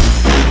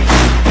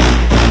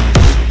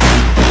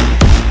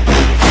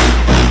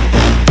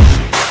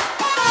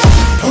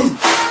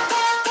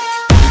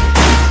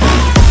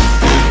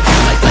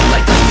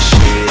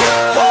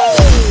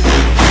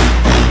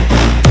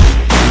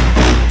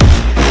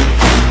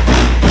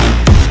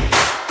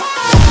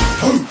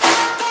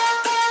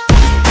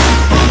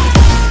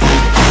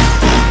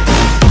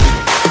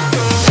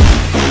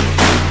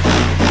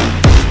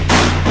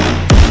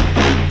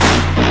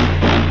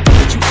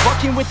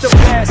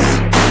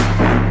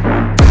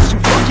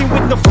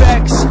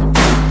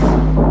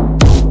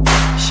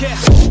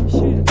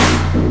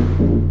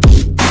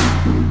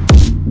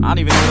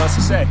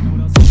 say?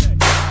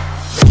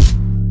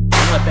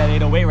 Let that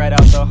 808 right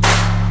out though.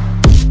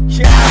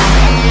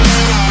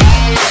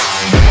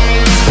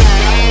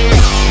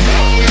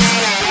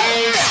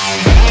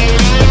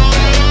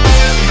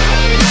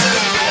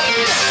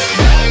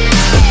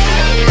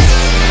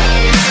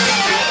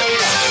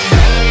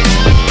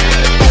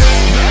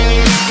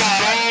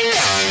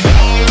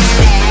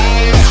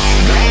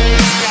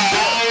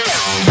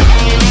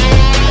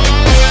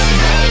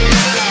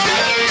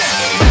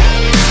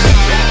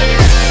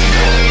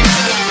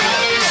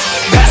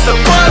 Pass the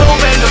bottle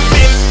and the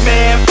fifth,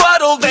 man,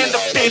 bottle and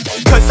the fifth.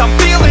 Cause I'm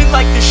feeling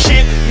like the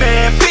shit,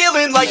 man,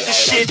 feeling like the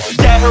shit.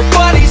 Yeah, her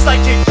body's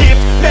like a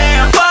gift,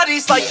 man,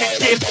 body's like a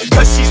gift.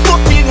 Cause she's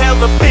looking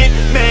hella fit,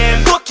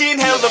 man, looking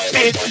hella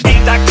fit.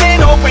 And I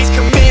can't always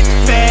commit,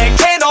 man,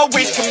 can't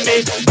always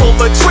commit. Pull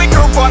the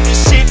trigger on this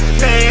shit,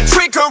 man,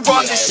 trigger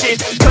on this shit.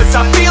 Cause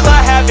I feel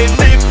I haven't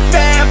lived,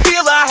 man,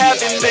 feel I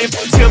haven't lived.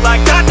 Till I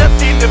got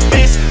nothing to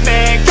miss,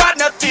 man, got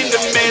nothing to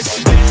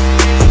miss.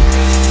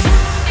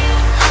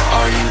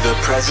 Are you the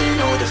present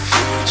or the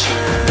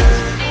future?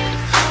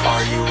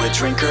 Are you a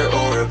drinker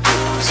or a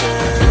boozer?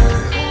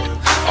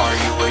 Are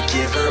you a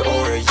giver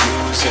or a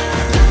user?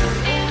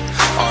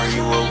 Are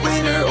you a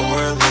winner or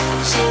a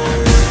loser?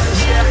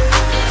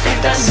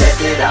 And I said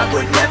that I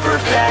would never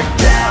back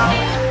down.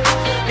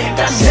 And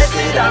I said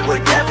that I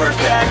would never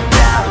back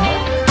down.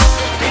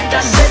 And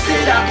I said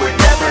that I would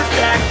never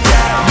back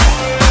down.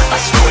 I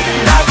swore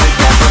that I would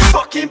never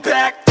fucking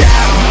back down.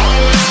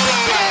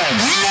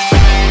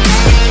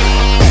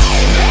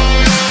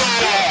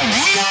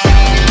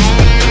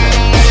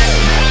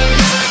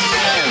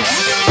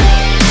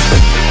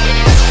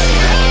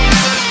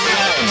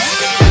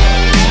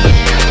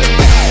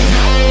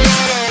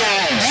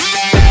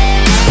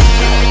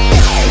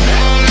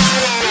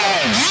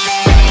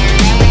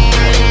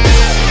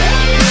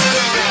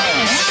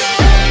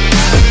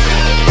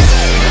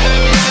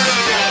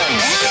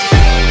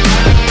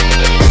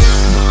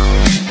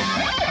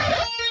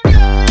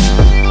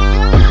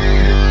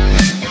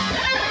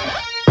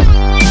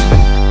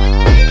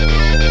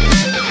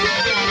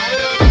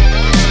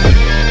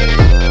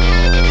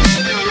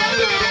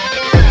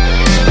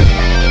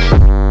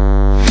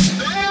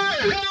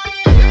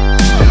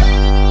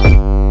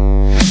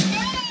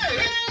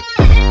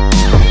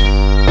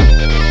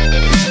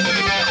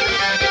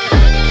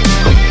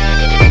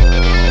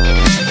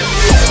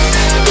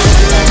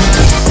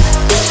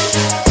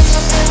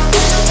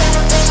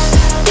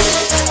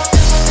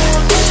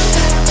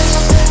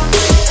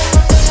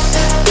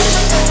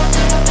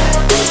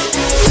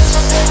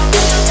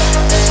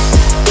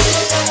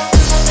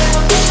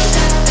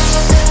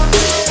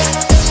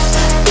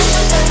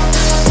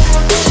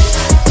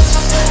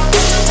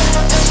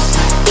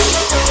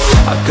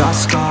 Got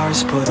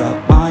scars, put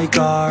up my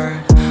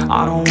guard.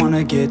 I don't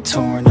wanna get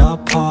torn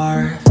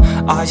apart.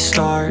 I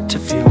start to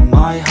feel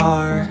my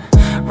heart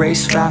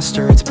race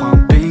faster, it's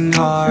pumping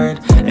hard.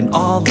 And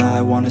all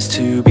I want is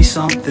to be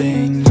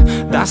something.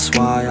 That's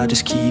why I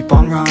just keep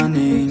on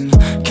running.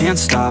 Can't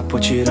stop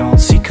what you don't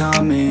see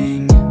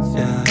coming.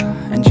 Yeah,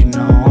 and you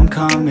know I'm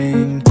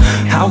coming.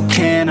 How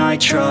can I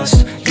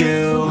trust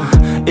you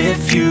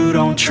if you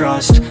don't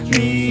trust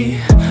me?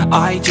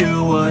 I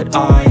do what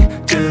I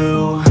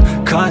do,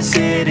 cause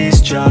it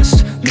is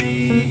just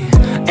me.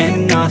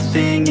 And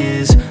nothing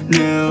is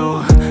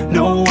new,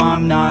 no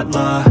I'm not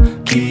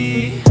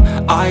lucky.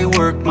 I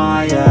work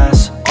my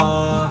ass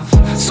off,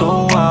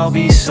 so I'll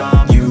be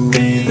some. You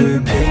either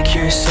pick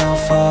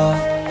yourself up,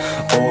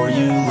 or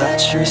you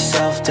let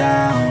yourself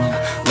down.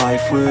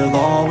 Life will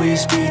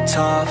always be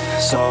tough,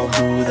 so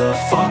who the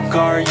fuck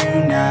are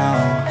you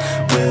now?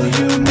 Will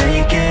you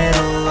make it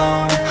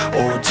alone,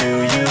 or do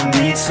you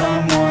need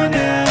someone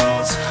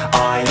else?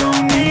 I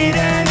don't need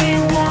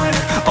anyone,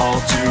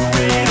 I'll do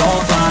it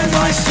all by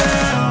myself.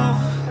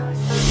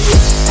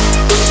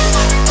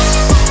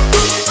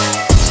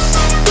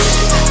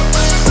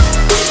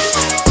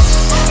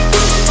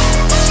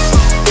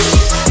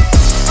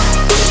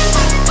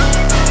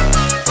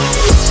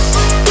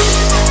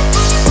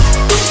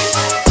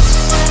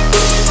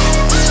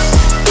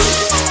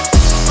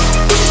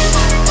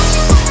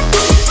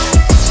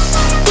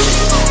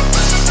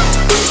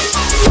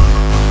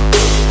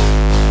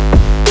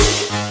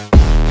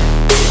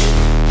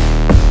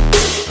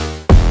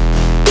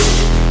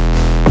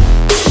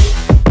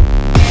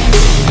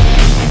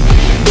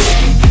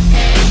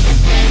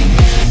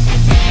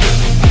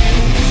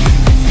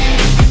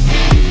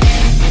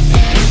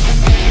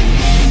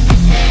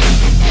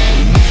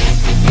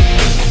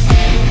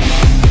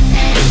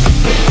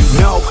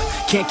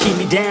 Can't keep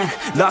me down,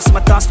 lost my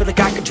thoughts, feel like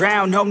I could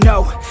drown. No,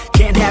 no,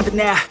 can't have it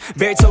now.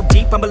 Buried so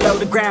deep, I'm below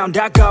the ground.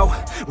 I go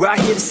where I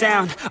hear the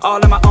sound,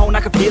 all on my own,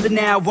 I can feel it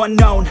now.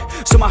 Unknown,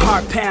 so my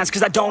heart pounds,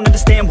 cause I don't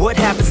understand what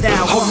happens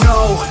now. Oh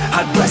no,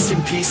 I'd rest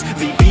in peace,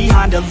 leave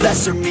behind a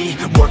lesser me.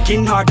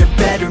 Working hard to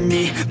better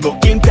me,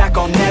 looking back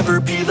I'll never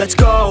be. Let's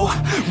go,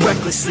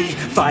 recklessly,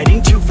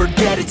 fighting to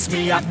forget it's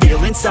me. I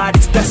feel inside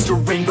it's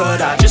festering,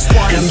 but I just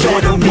want to. And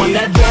you're the one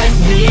that let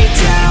me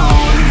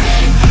down.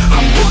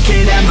 I'm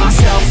looking at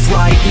myself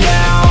right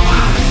now.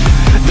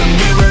 The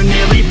mirror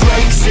nearly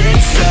breaks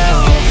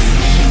itself.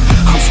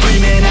 I'm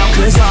screaming out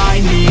 'cause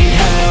I need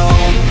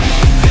help,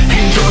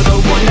 and you're the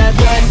one that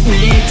let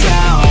me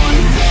down.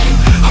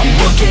 I'm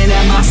looking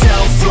at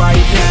myself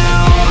right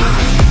now.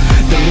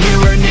 The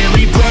mirror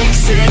nearly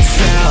breaks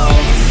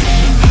itself.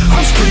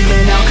 I'm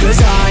screaming out 'cause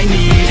I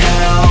need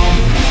help.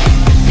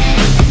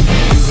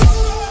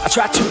 I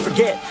tried to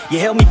forget, you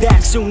held me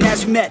back soon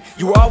as we met.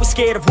 You were always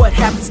scared of what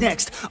happens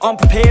next.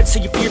 Unprepared, so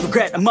you fear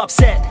regret. I'm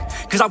upset,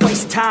 'cause I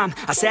wasted time.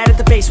 I sat at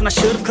the base when I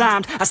should've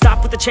climbed. I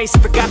stopped with the chase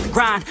and forgot the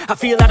grind. I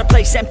feel out of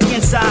place, empty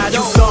inside.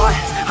 You thought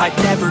I'd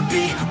never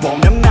be,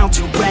 won't amount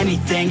to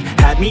anything.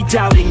 Had me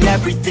doubting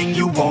everything.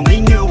 You only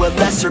knew a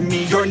lesser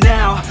me. You're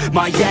now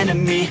my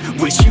enemy.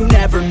 Wish you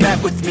never met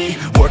with me.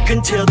 Work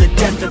until the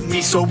death of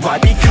me, so I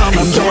become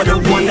a better. You're the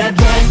one that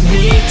let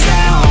me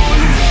down.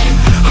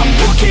 I'm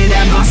looking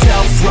at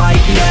myself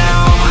right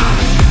now.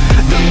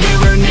 The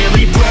mirror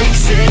nearly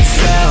breaks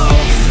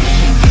itself.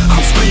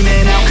 I'm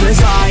screaming out 'cause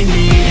I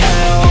need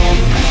help,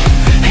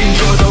 and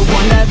you're the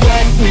one that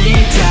let me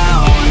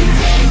down.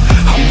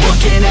 I'm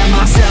looking at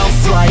myself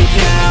right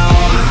now.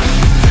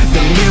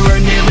 The mirror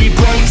nearly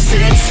breaks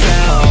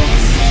itself.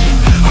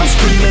 I'm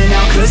screaming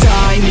out 'cause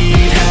I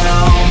need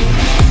help.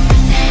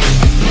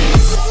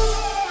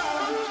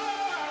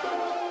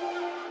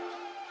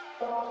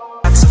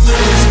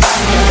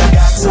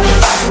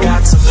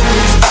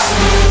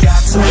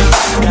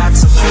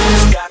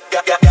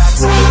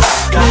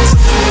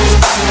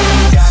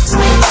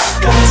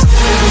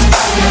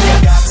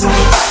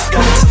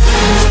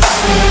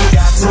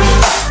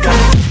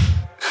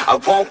 I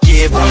won't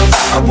give up,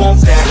 I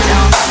won't back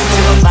down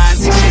till I'm lying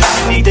 6 feet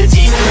underneath the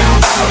deep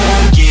ground. I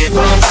won't give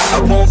up, I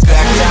won't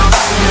back down.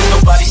 There's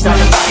nobody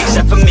stopping me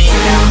except for me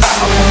now.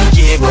 I won't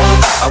give up,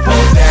 I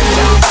won't back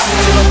down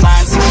till I'm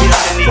lying 6 feet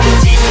underneath the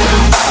deep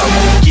ground. I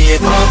won't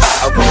give up,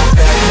 I won't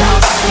back down.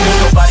 There's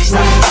nobody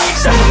stopping me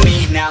except for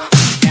me now.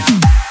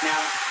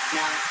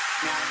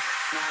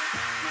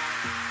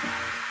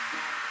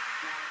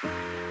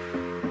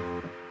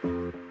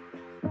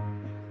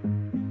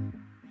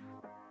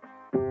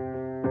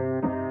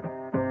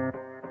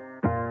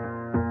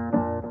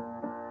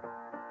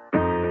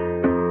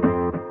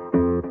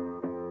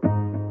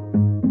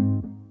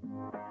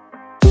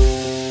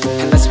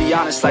 Be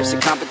honest, life's a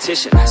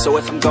competition. So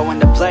if I'm going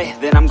to play,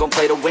 then I'm gonna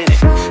play to win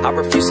it. I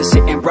refuse to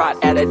sit and rot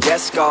at a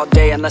desk all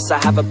day unless I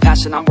have a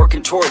passion I'm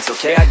working towards,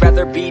 okay? I'd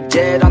rather be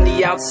dead on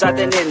the outside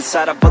than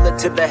inside. A bullet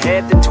to the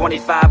head than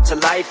 25 to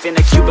life in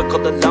a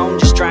cubicle alone,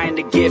 just trying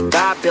to get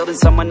by, building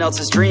someone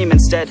else's dream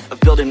instead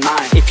of building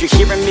mine. If you're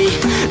hearing me,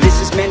 this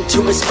is meant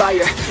to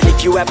inspire.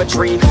 If you have a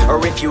dream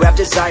or if you have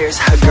desires,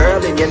 a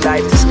girl in your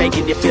life that's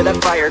making you feel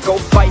that fire, go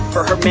fight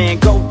for her man,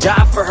 go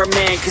die for her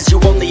man, 'cause you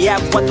only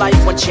have one life,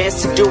 one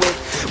chance to do it.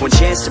 One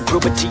chance to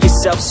prove it to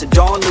yourself, so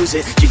don't lose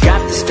it. You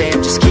got this,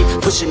 fam, just keep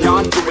pushing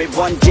on through it.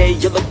 One day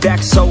you'll look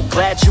back so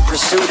glad you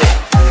pursued it.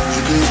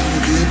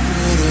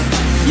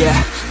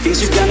 Yeah,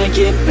 things are gonna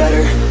get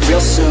better real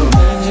soon.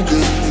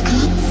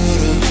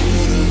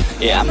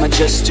 Yeah, I'ma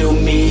just do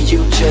me,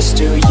 you just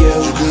do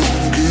you.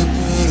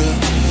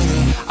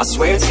 I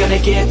swear it's gonna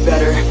get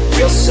better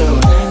real soon.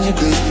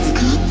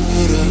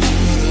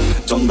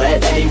 Don't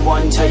let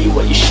anyone tell you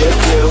what you should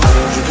do.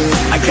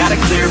 I got a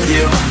clear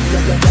view,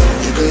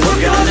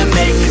 we're gonna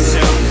make it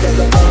soon.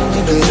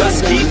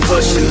 Just keep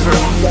pushing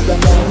through.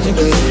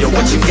 You're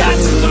what you got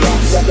to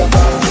lose.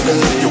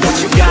 You're what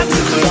you got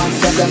to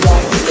lose.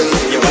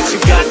 You're what you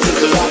got to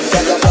lose.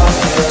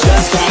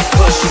 Just keep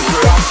pushing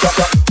through.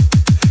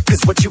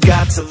 'Cause what you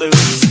got to lose.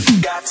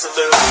 Got to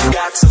lose,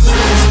 got to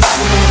lose.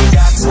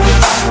 Got to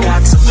lose,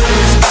 got to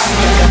lose.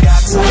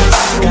 Got to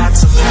lose, got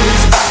to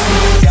lose.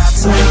 Got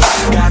to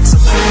lose, got to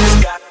lose. Got to lose,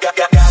 got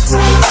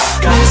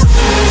to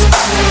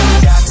lose.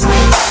 Got to lose, got to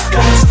lose.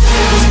 Got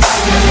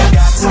to lose,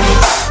 got to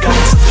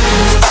lose.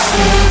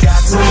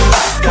 Got to lose.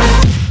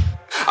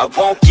 I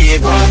won't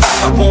give up,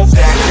 I won't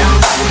back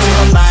down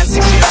till I'm lying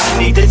 6 feet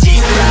underneath the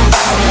deep ground. I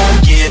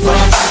won't give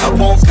up, I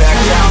won't back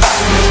down.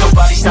 There's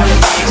nobody stopping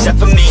me except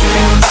for me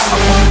now. I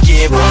won't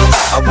give up,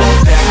 I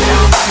won't back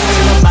down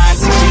till I'm lying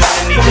 6 feet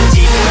underneath the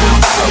deep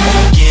ground. I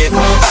won't give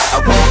up, I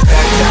won't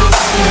back down.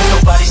 There's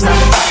nobody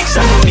stopping me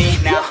except for me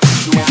now.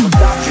 You won't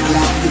stop you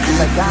now, because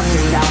I got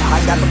you now. I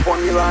got the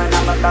formula and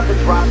I'm about to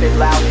drop it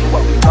loud. So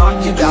what we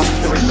talking about?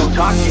 There is no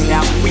talking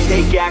now. We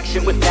take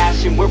action with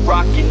passion, we're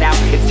rocking now.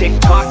 It's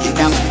tick-tocking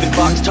now, the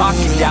clock's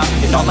talking down.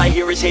 And all I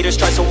hear is haters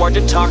try so hard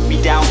to talk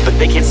me down, but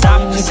they can't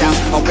stop the sound,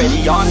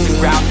 already on the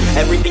ground.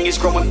 Everything is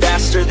growing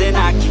faster than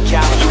I can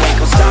count. You ain't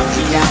gon' stop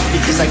me now,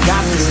 because I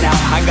got this now.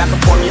 I got the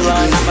formula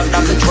and I'm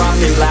about to drop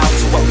it loud.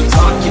 So what we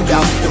talking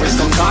about? There is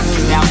no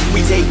talking now.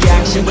 We take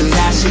action with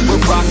passion,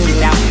 we're rocking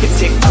now. It's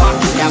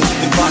tick-tocking now,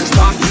 the clock's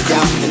talking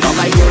down. And all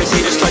I hear is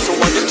haters try so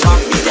hard to talk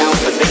me down,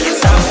 but they can't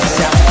stop the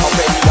sound,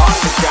 already on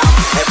the ground.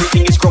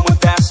 Everything is growing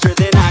faster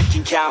than I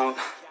can count.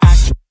 I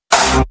can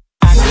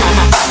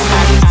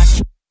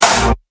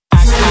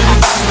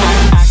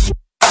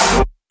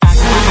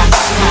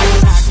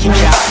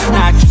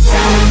count.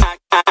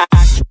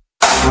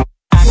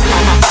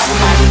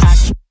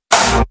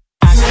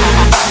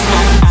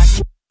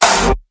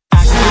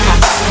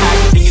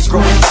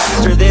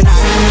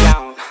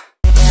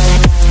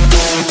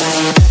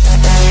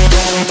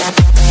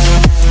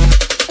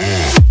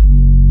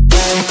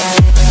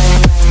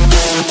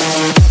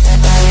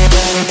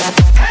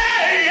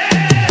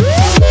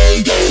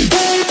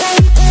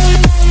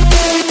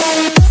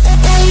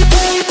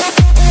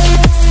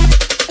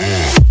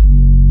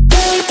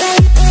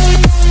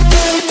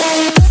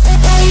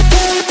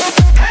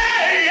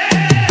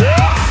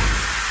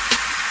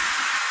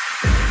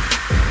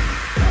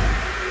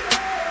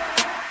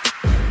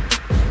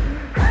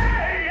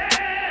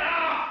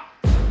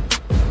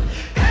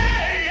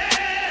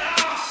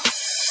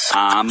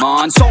 I'm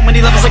on so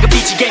many levels like a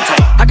beachy game type.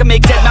 I can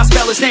make dead mouse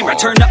spell his name right.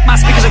 Turn up my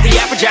speakers like the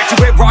Afrojack.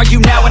 Where are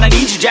you now when I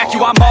need you, Jack?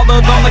 You, I'm all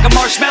alone like a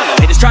marshmallow.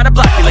 Haters try to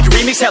block me like a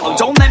remix Hello.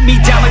 Don't let me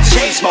down like the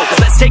Chainsmokers.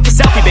 Let's take a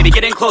selfie, baby,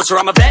 get in closer.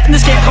 I'm a vet in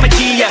this game, call me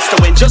Tiesto.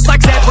 And just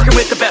like Zed, working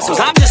with the best.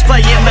 I'm just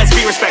playing, let's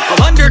be respectful.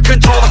 Under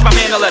control like my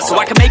man Alesso.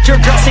 I can make your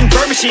girl sing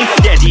Bird Machine.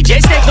 Yeah,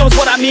 DJ Snake knows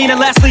what I mean. And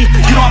lastly,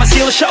 you know I'ma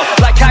steal a show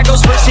like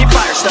Kygo's first seat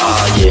Firestone.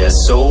 Yeah,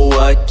 so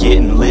what?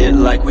 Getting lit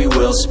like we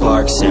Will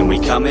Sparks. And we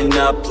coming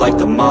up like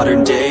the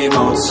modern day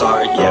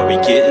Mozart. Yeah, we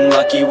getting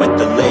lucky with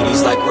the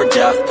ladies like we're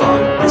Daft Punk.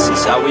 This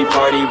is how we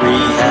party,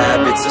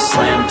 rehab, it's a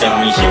slam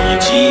dunk. We hear you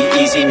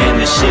G-Eazy, man,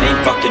 this shit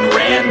ain't fucking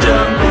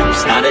random.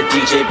 He's not a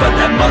DJ, but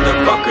that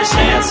motherfucker's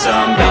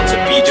handsome. About to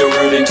be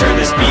Darude and turn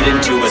this beat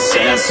into a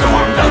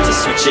sandstorm. About to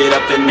switch it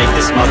up and make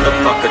this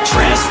motherfucker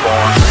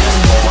transform.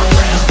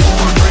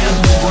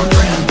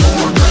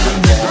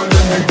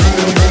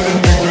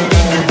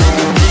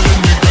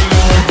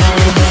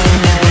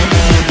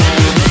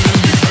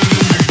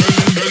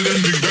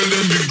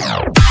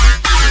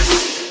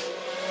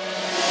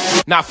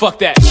 Nah, fuck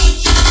that.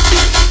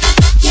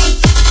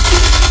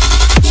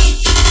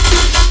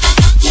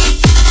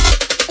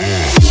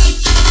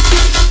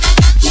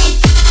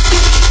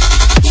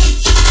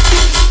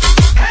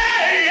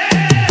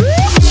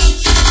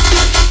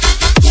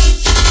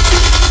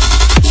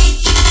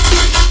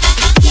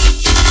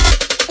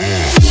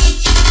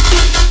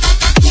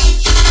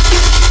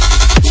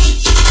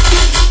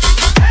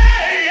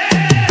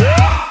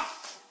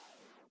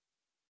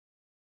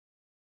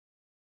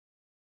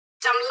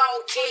 I'm low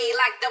key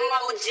like the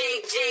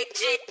Moji,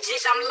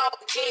 I'm low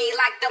key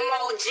like the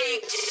Moji,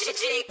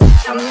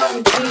 I'm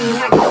low key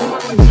like the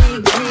Moji,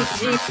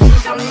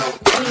 I'm low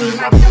key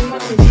like the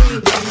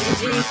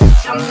Moji,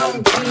 I'm low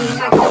key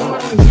like the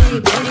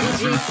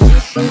Moji.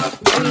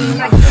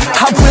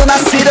 I will not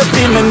sit up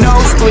in the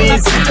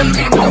nosebleeds.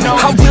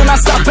 I will not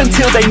stop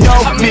until they know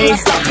me.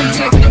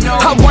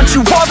 I want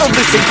you all to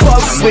listen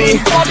closely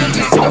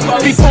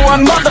before I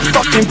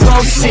motherfucking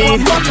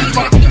proceed.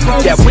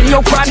 Yeah, when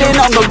you're grinding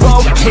on the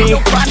low key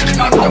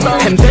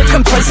and they're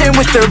complacent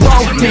with their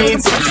low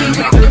needs,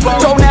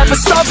 don't ever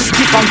stop, just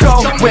keep on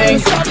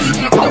going.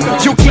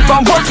 You keep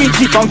on working,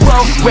 keep on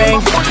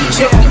growing.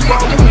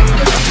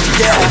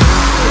 Yeah.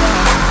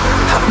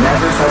 I've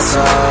never felt so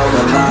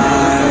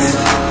alive.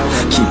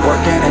 Keep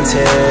working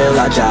until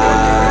I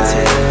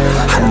die.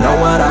 I know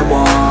what I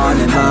want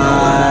in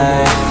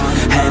life,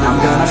 and I'm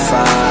gonna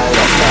fight,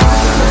 I'll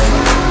fight.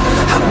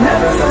 I've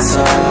never felt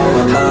so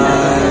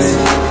alive.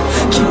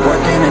 Keep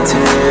working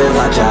until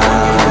I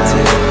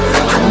die.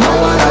 I know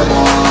what I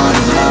want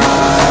in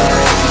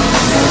life,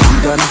 and I'm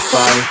gonna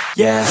fight,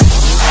 yeah.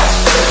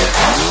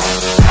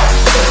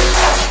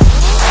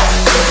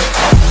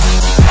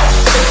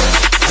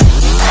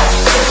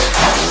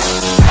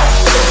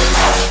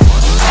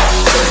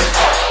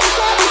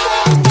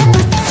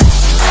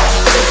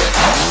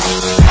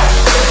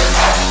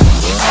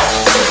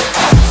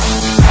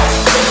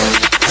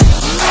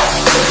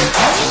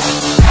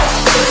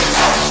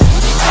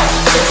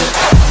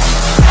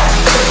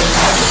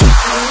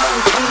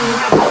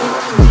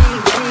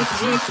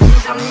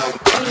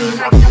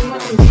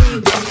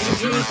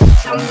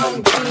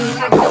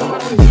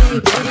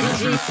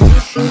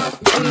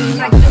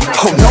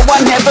 Oh no, I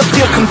never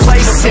feel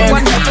complacent.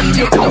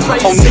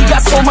 Only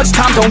got so much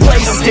time, don't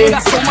waste it.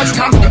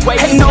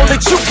 Hey, know that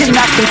you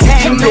cannot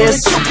contain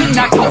this,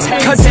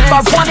 cause if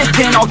I want it,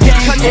 then I'll gain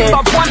it.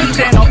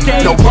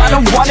 No, I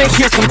don't wanna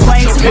hear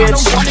complaints,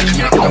 bitch.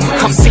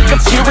 I'm sick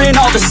of hearing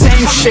all the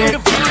same shit.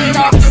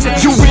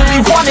 You really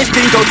want it,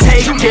 then go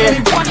take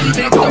it.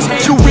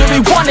 You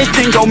really want it,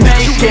 then go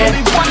make it.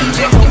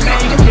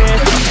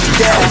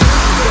 Yeah.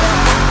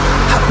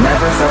 I've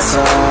never felt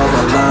so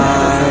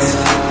alive.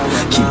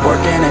 Keep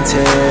working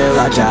until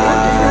I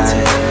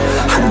die.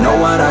 I know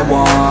what I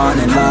want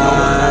in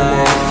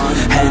life,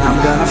 and I'm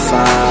gonna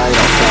fight,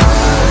 I'll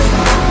fight.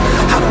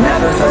 I've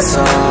never felt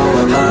so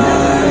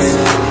alive.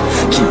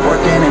 Keep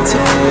working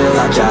until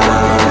I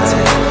die.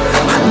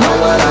 I know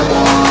what I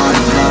want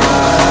in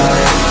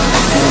life,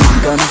 and I'm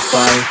gonna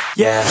fight,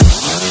 yeah.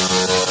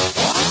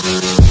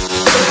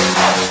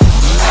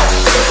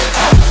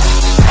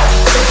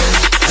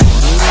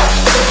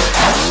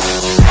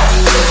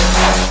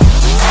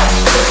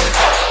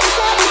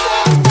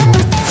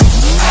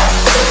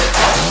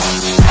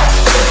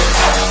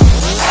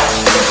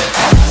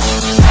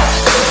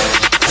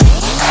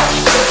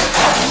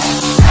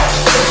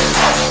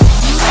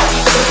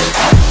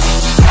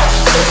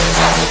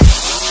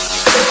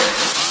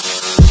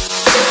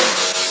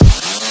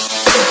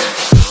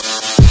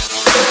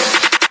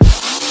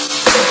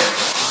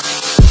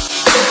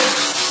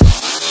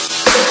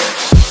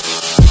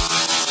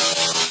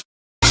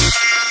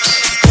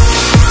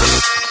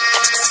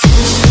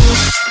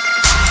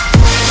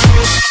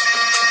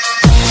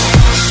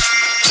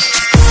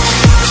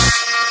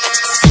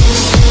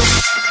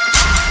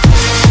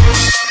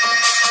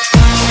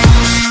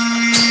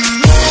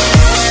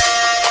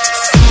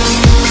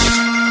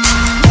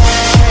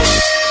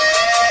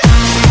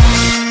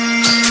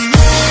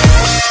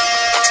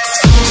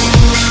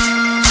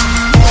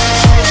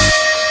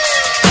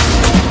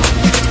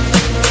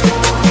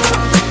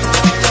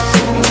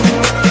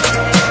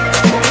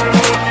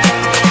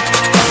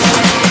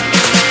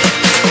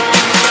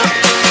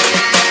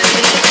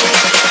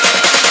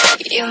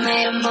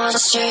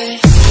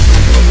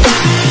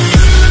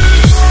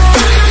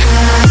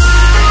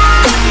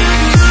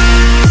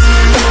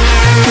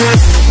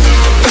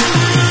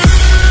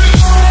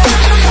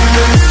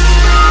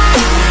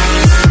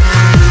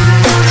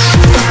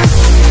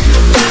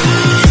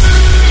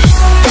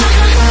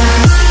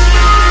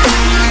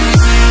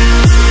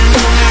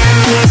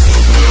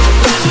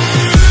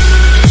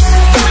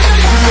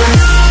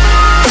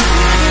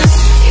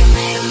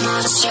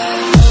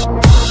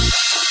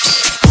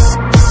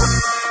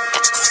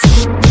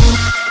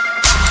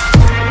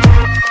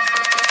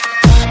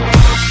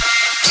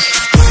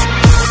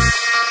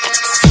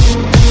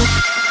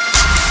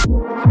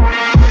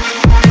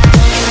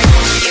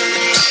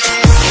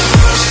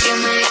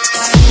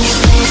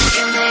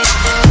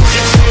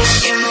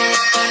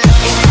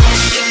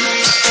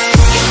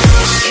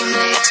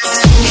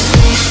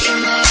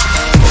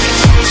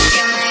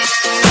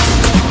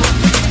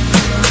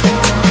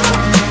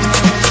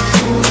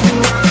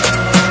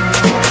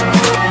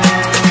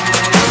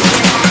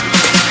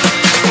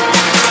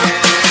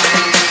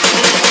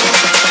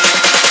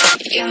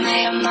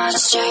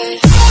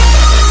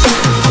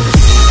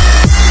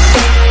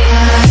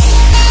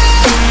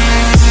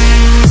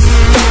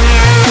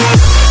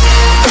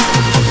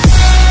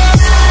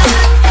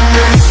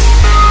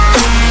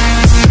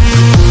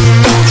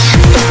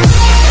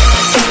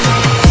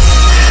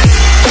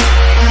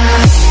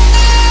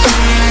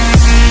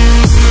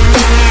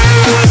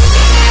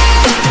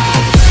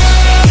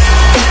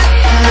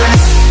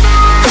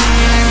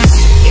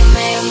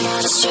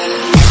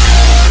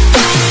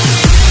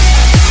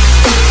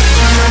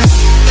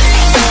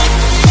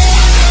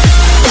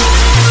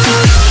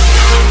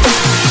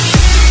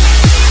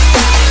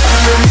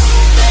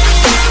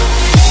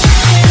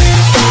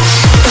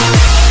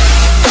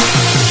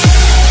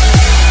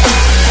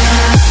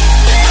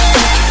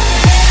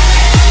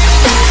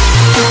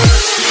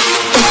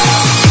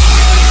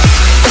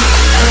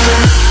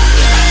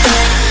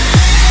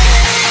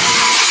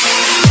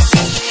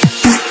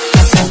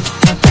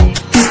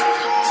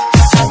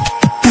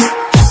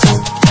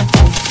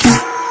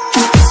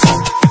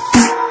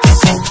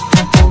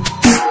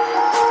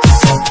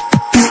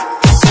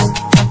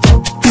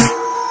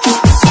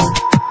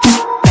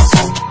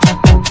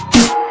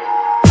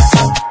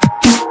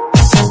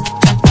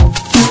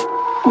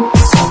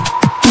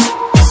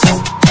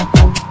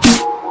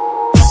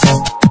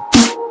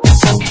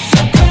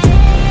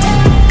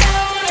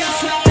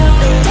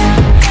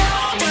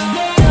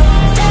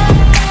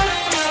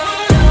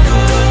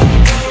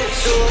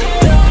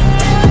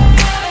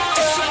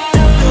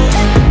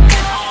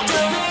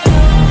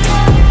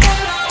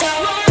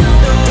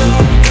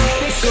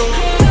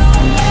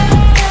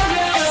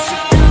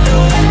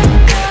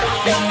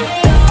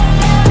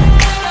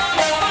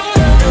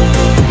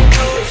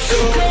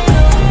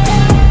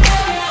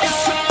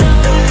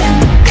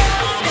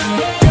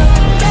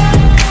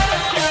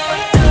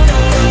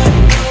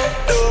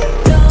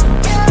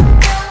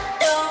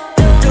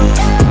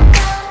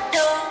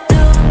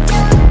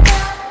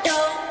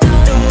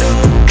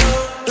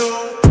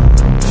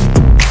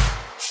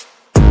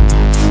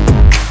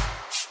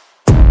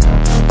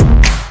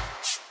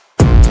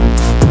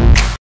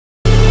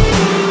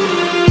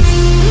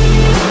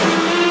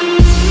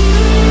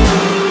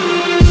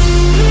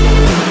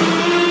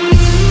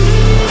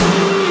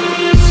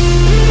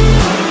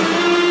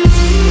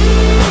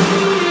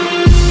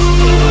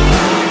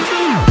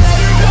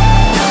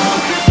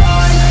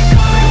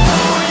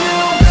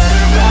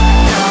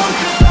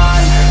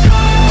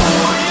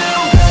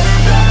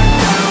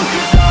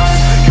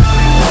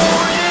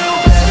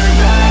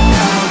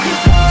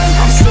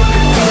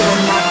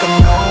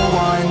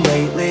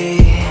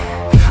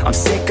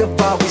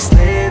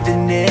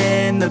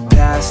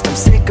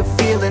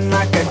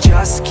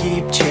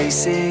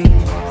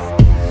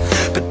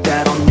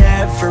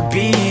 never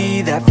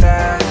be that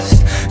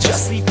fast.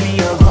 Just leave me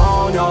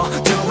alone, I'll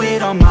do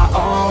it on my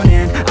own.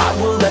 And I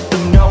will let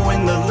them know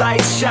when the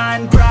lights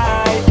shine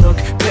bright. Look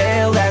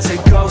pale as a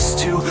ghost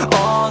to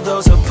all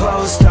those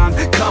opposed. I'm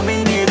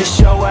coming here to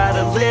show how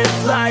to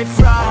live life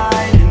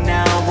right. And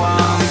now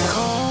I'm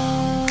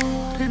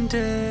cold and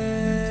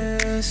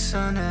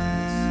dissonant.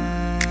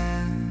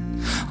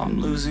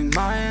 I'm losing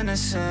my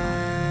innocence,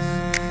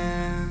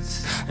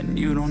 and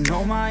you don't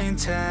know my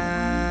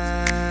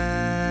intent.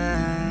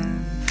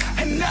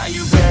 And now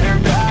you better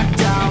back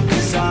down,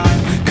 'cause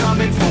I'm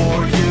coming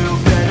for you.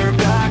 Better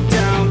back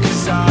down,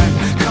 'cause I'm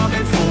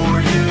coming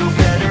for you.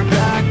 Better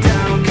back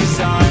down, 'cause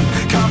I'm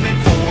coming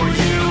for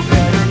you.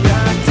 Better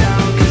back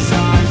down, 'cause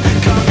I'm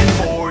coming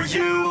for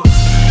you.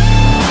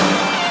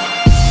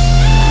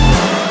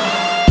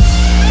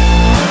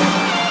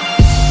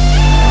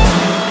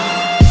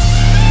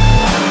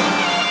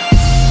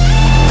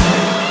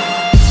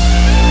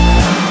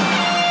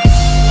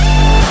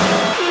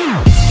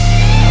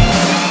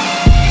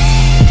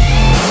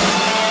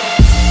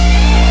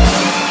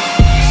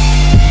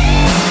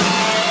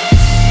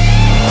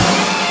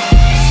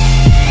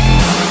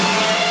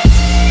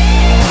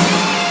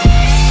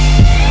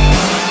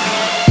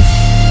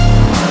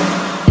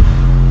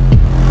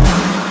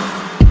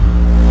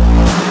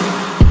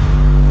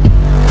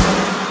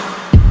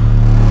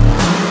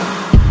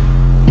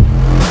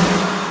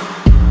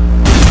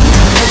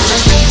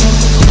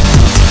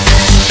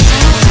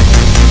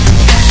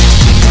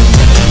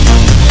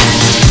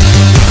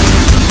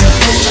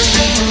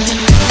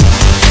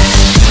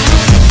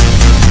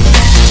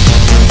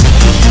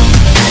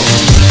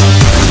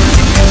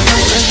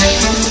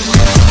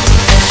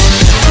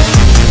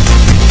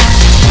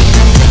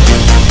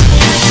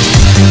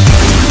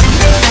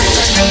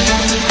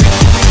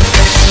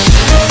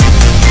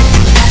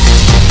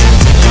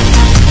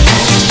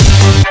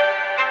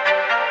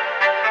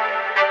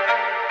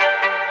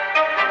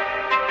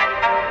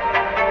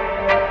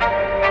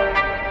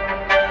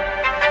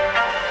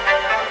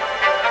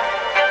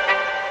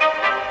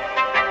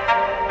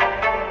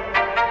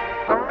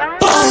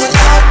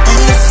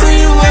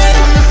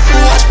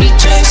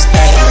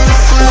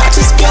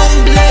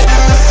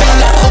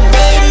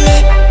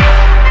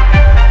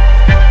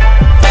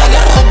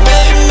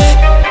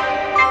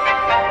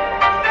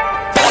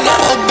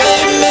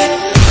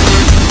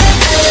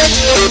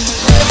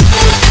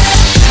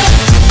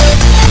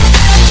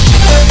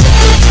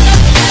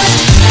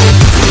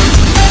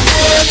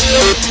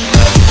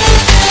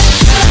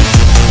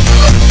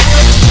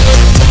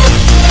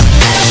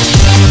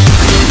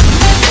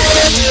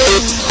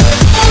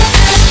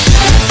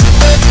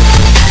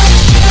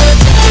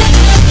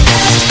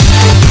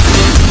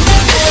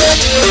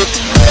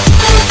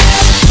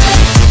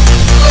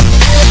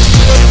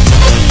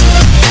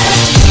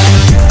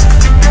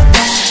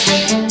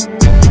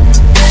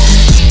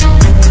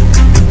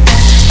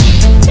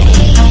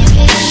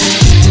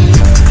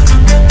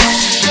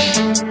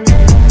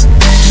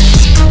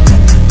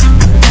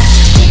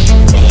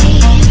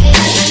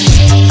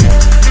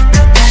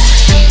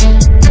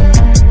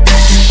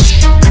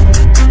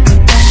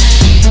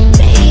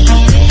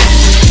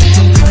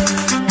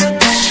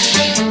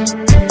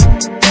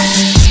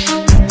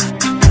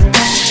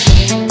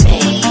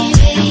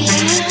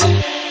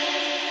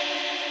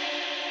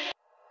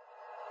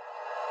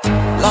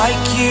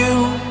 Like you,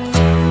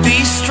 be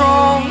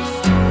strong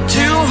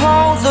to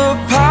hold the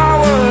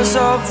powers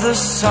of the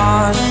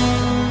sun.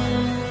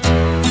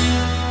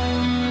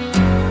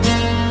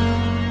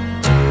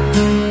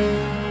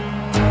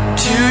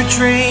 To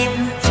dream,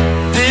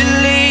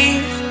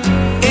 believe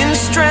in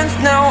strength.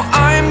 Now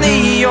I'm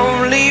the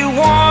only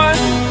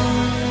one,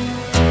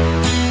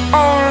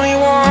 only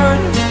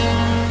one.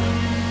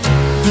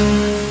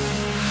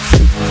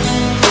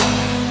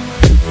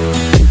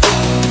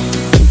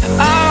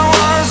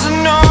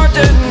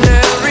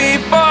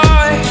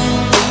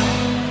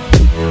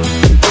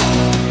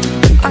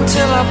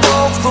 Until I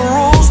broke the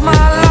rules,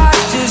 my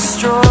life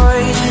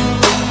destroyed.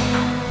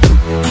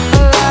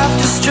 Life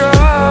destroyed.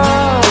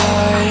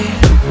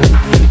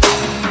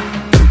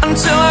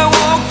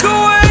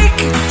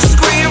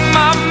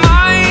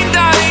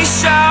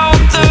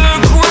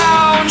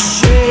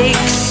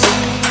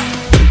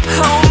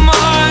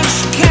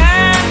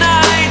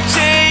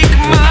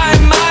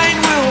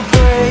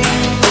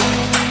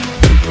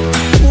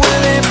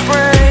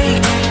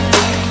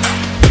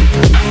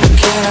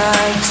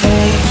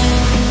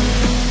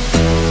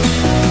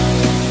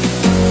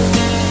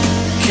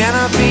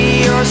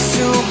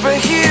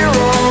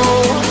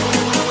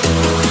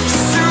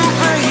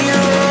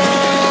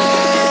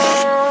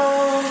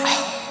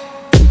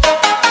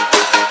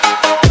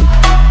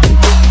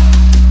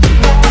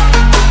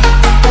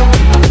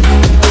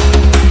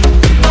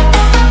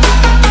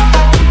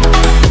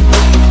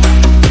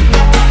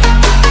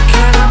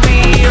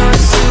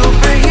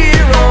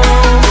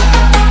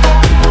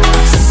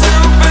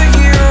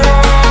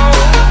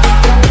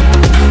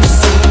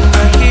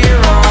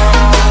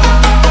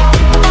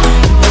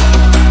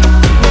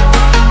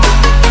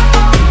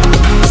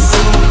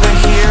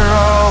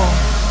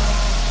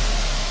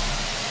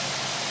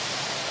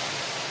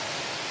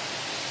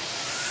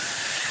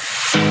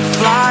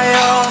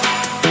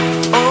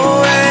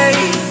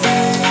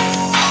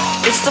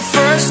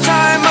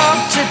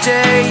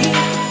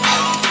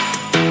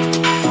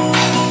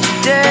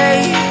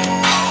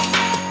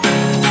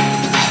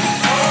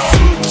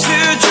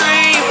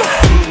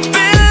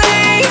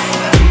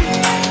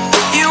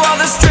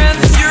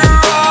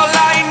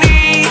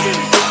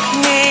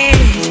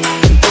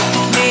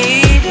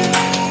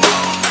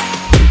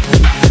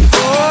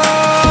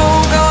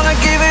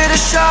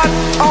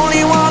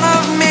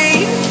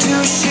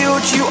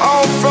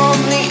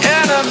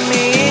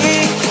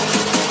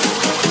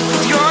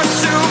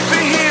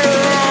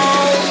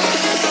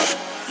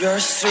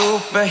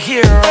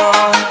 superhero.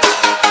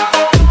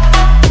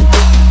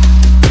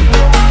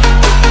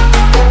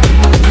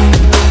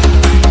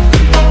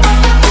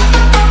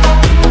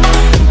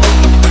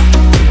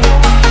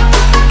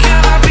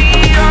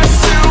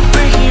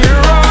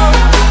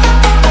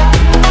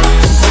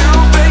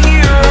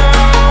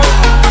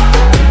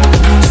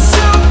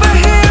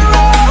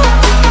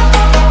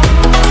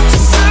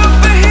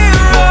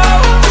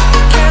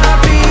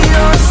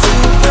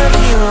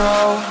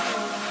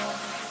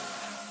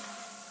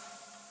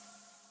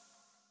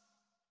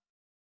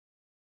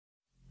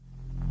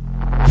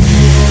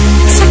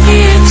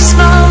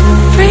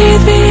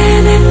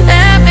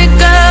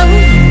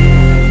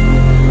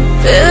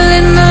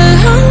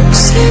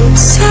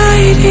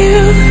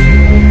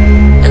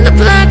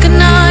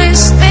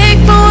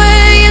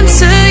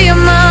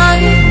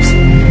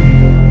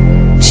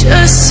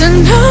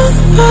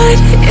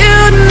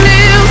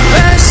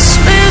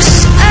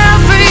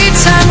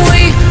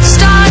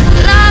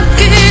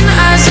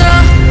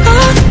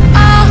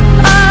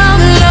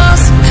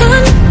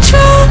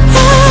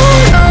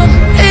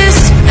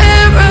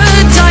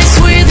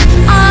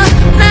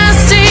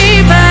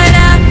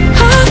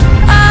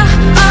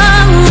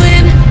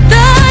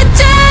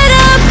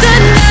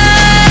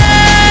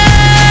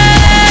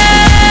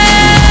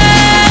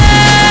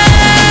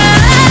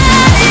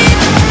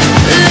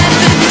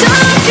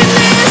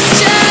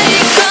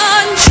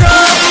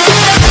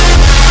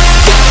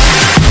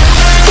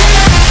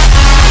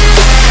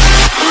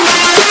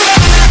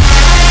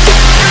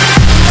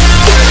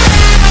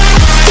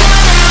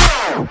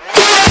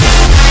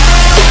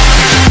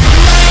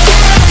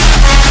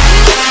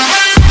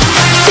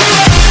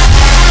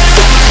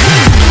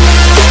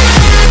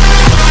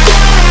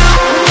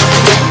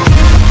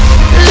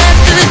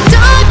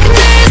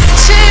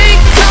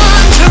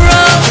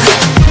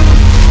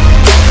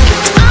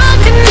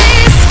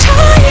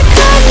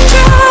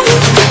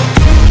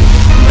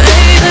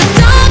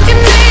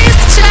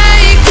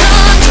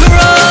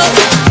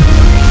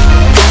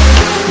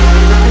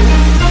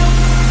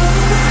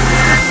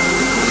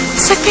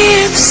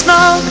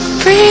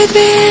 Breathe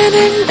me in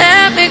and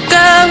let me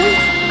go.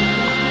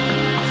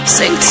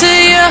 Sink to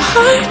your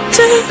heart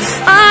to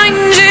find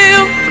you.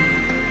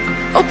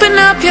 Open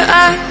up your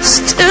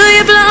eyes till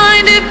you're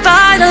blinded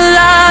by the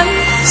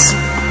lies,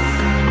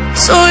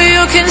 so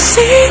you can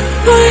see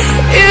what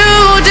you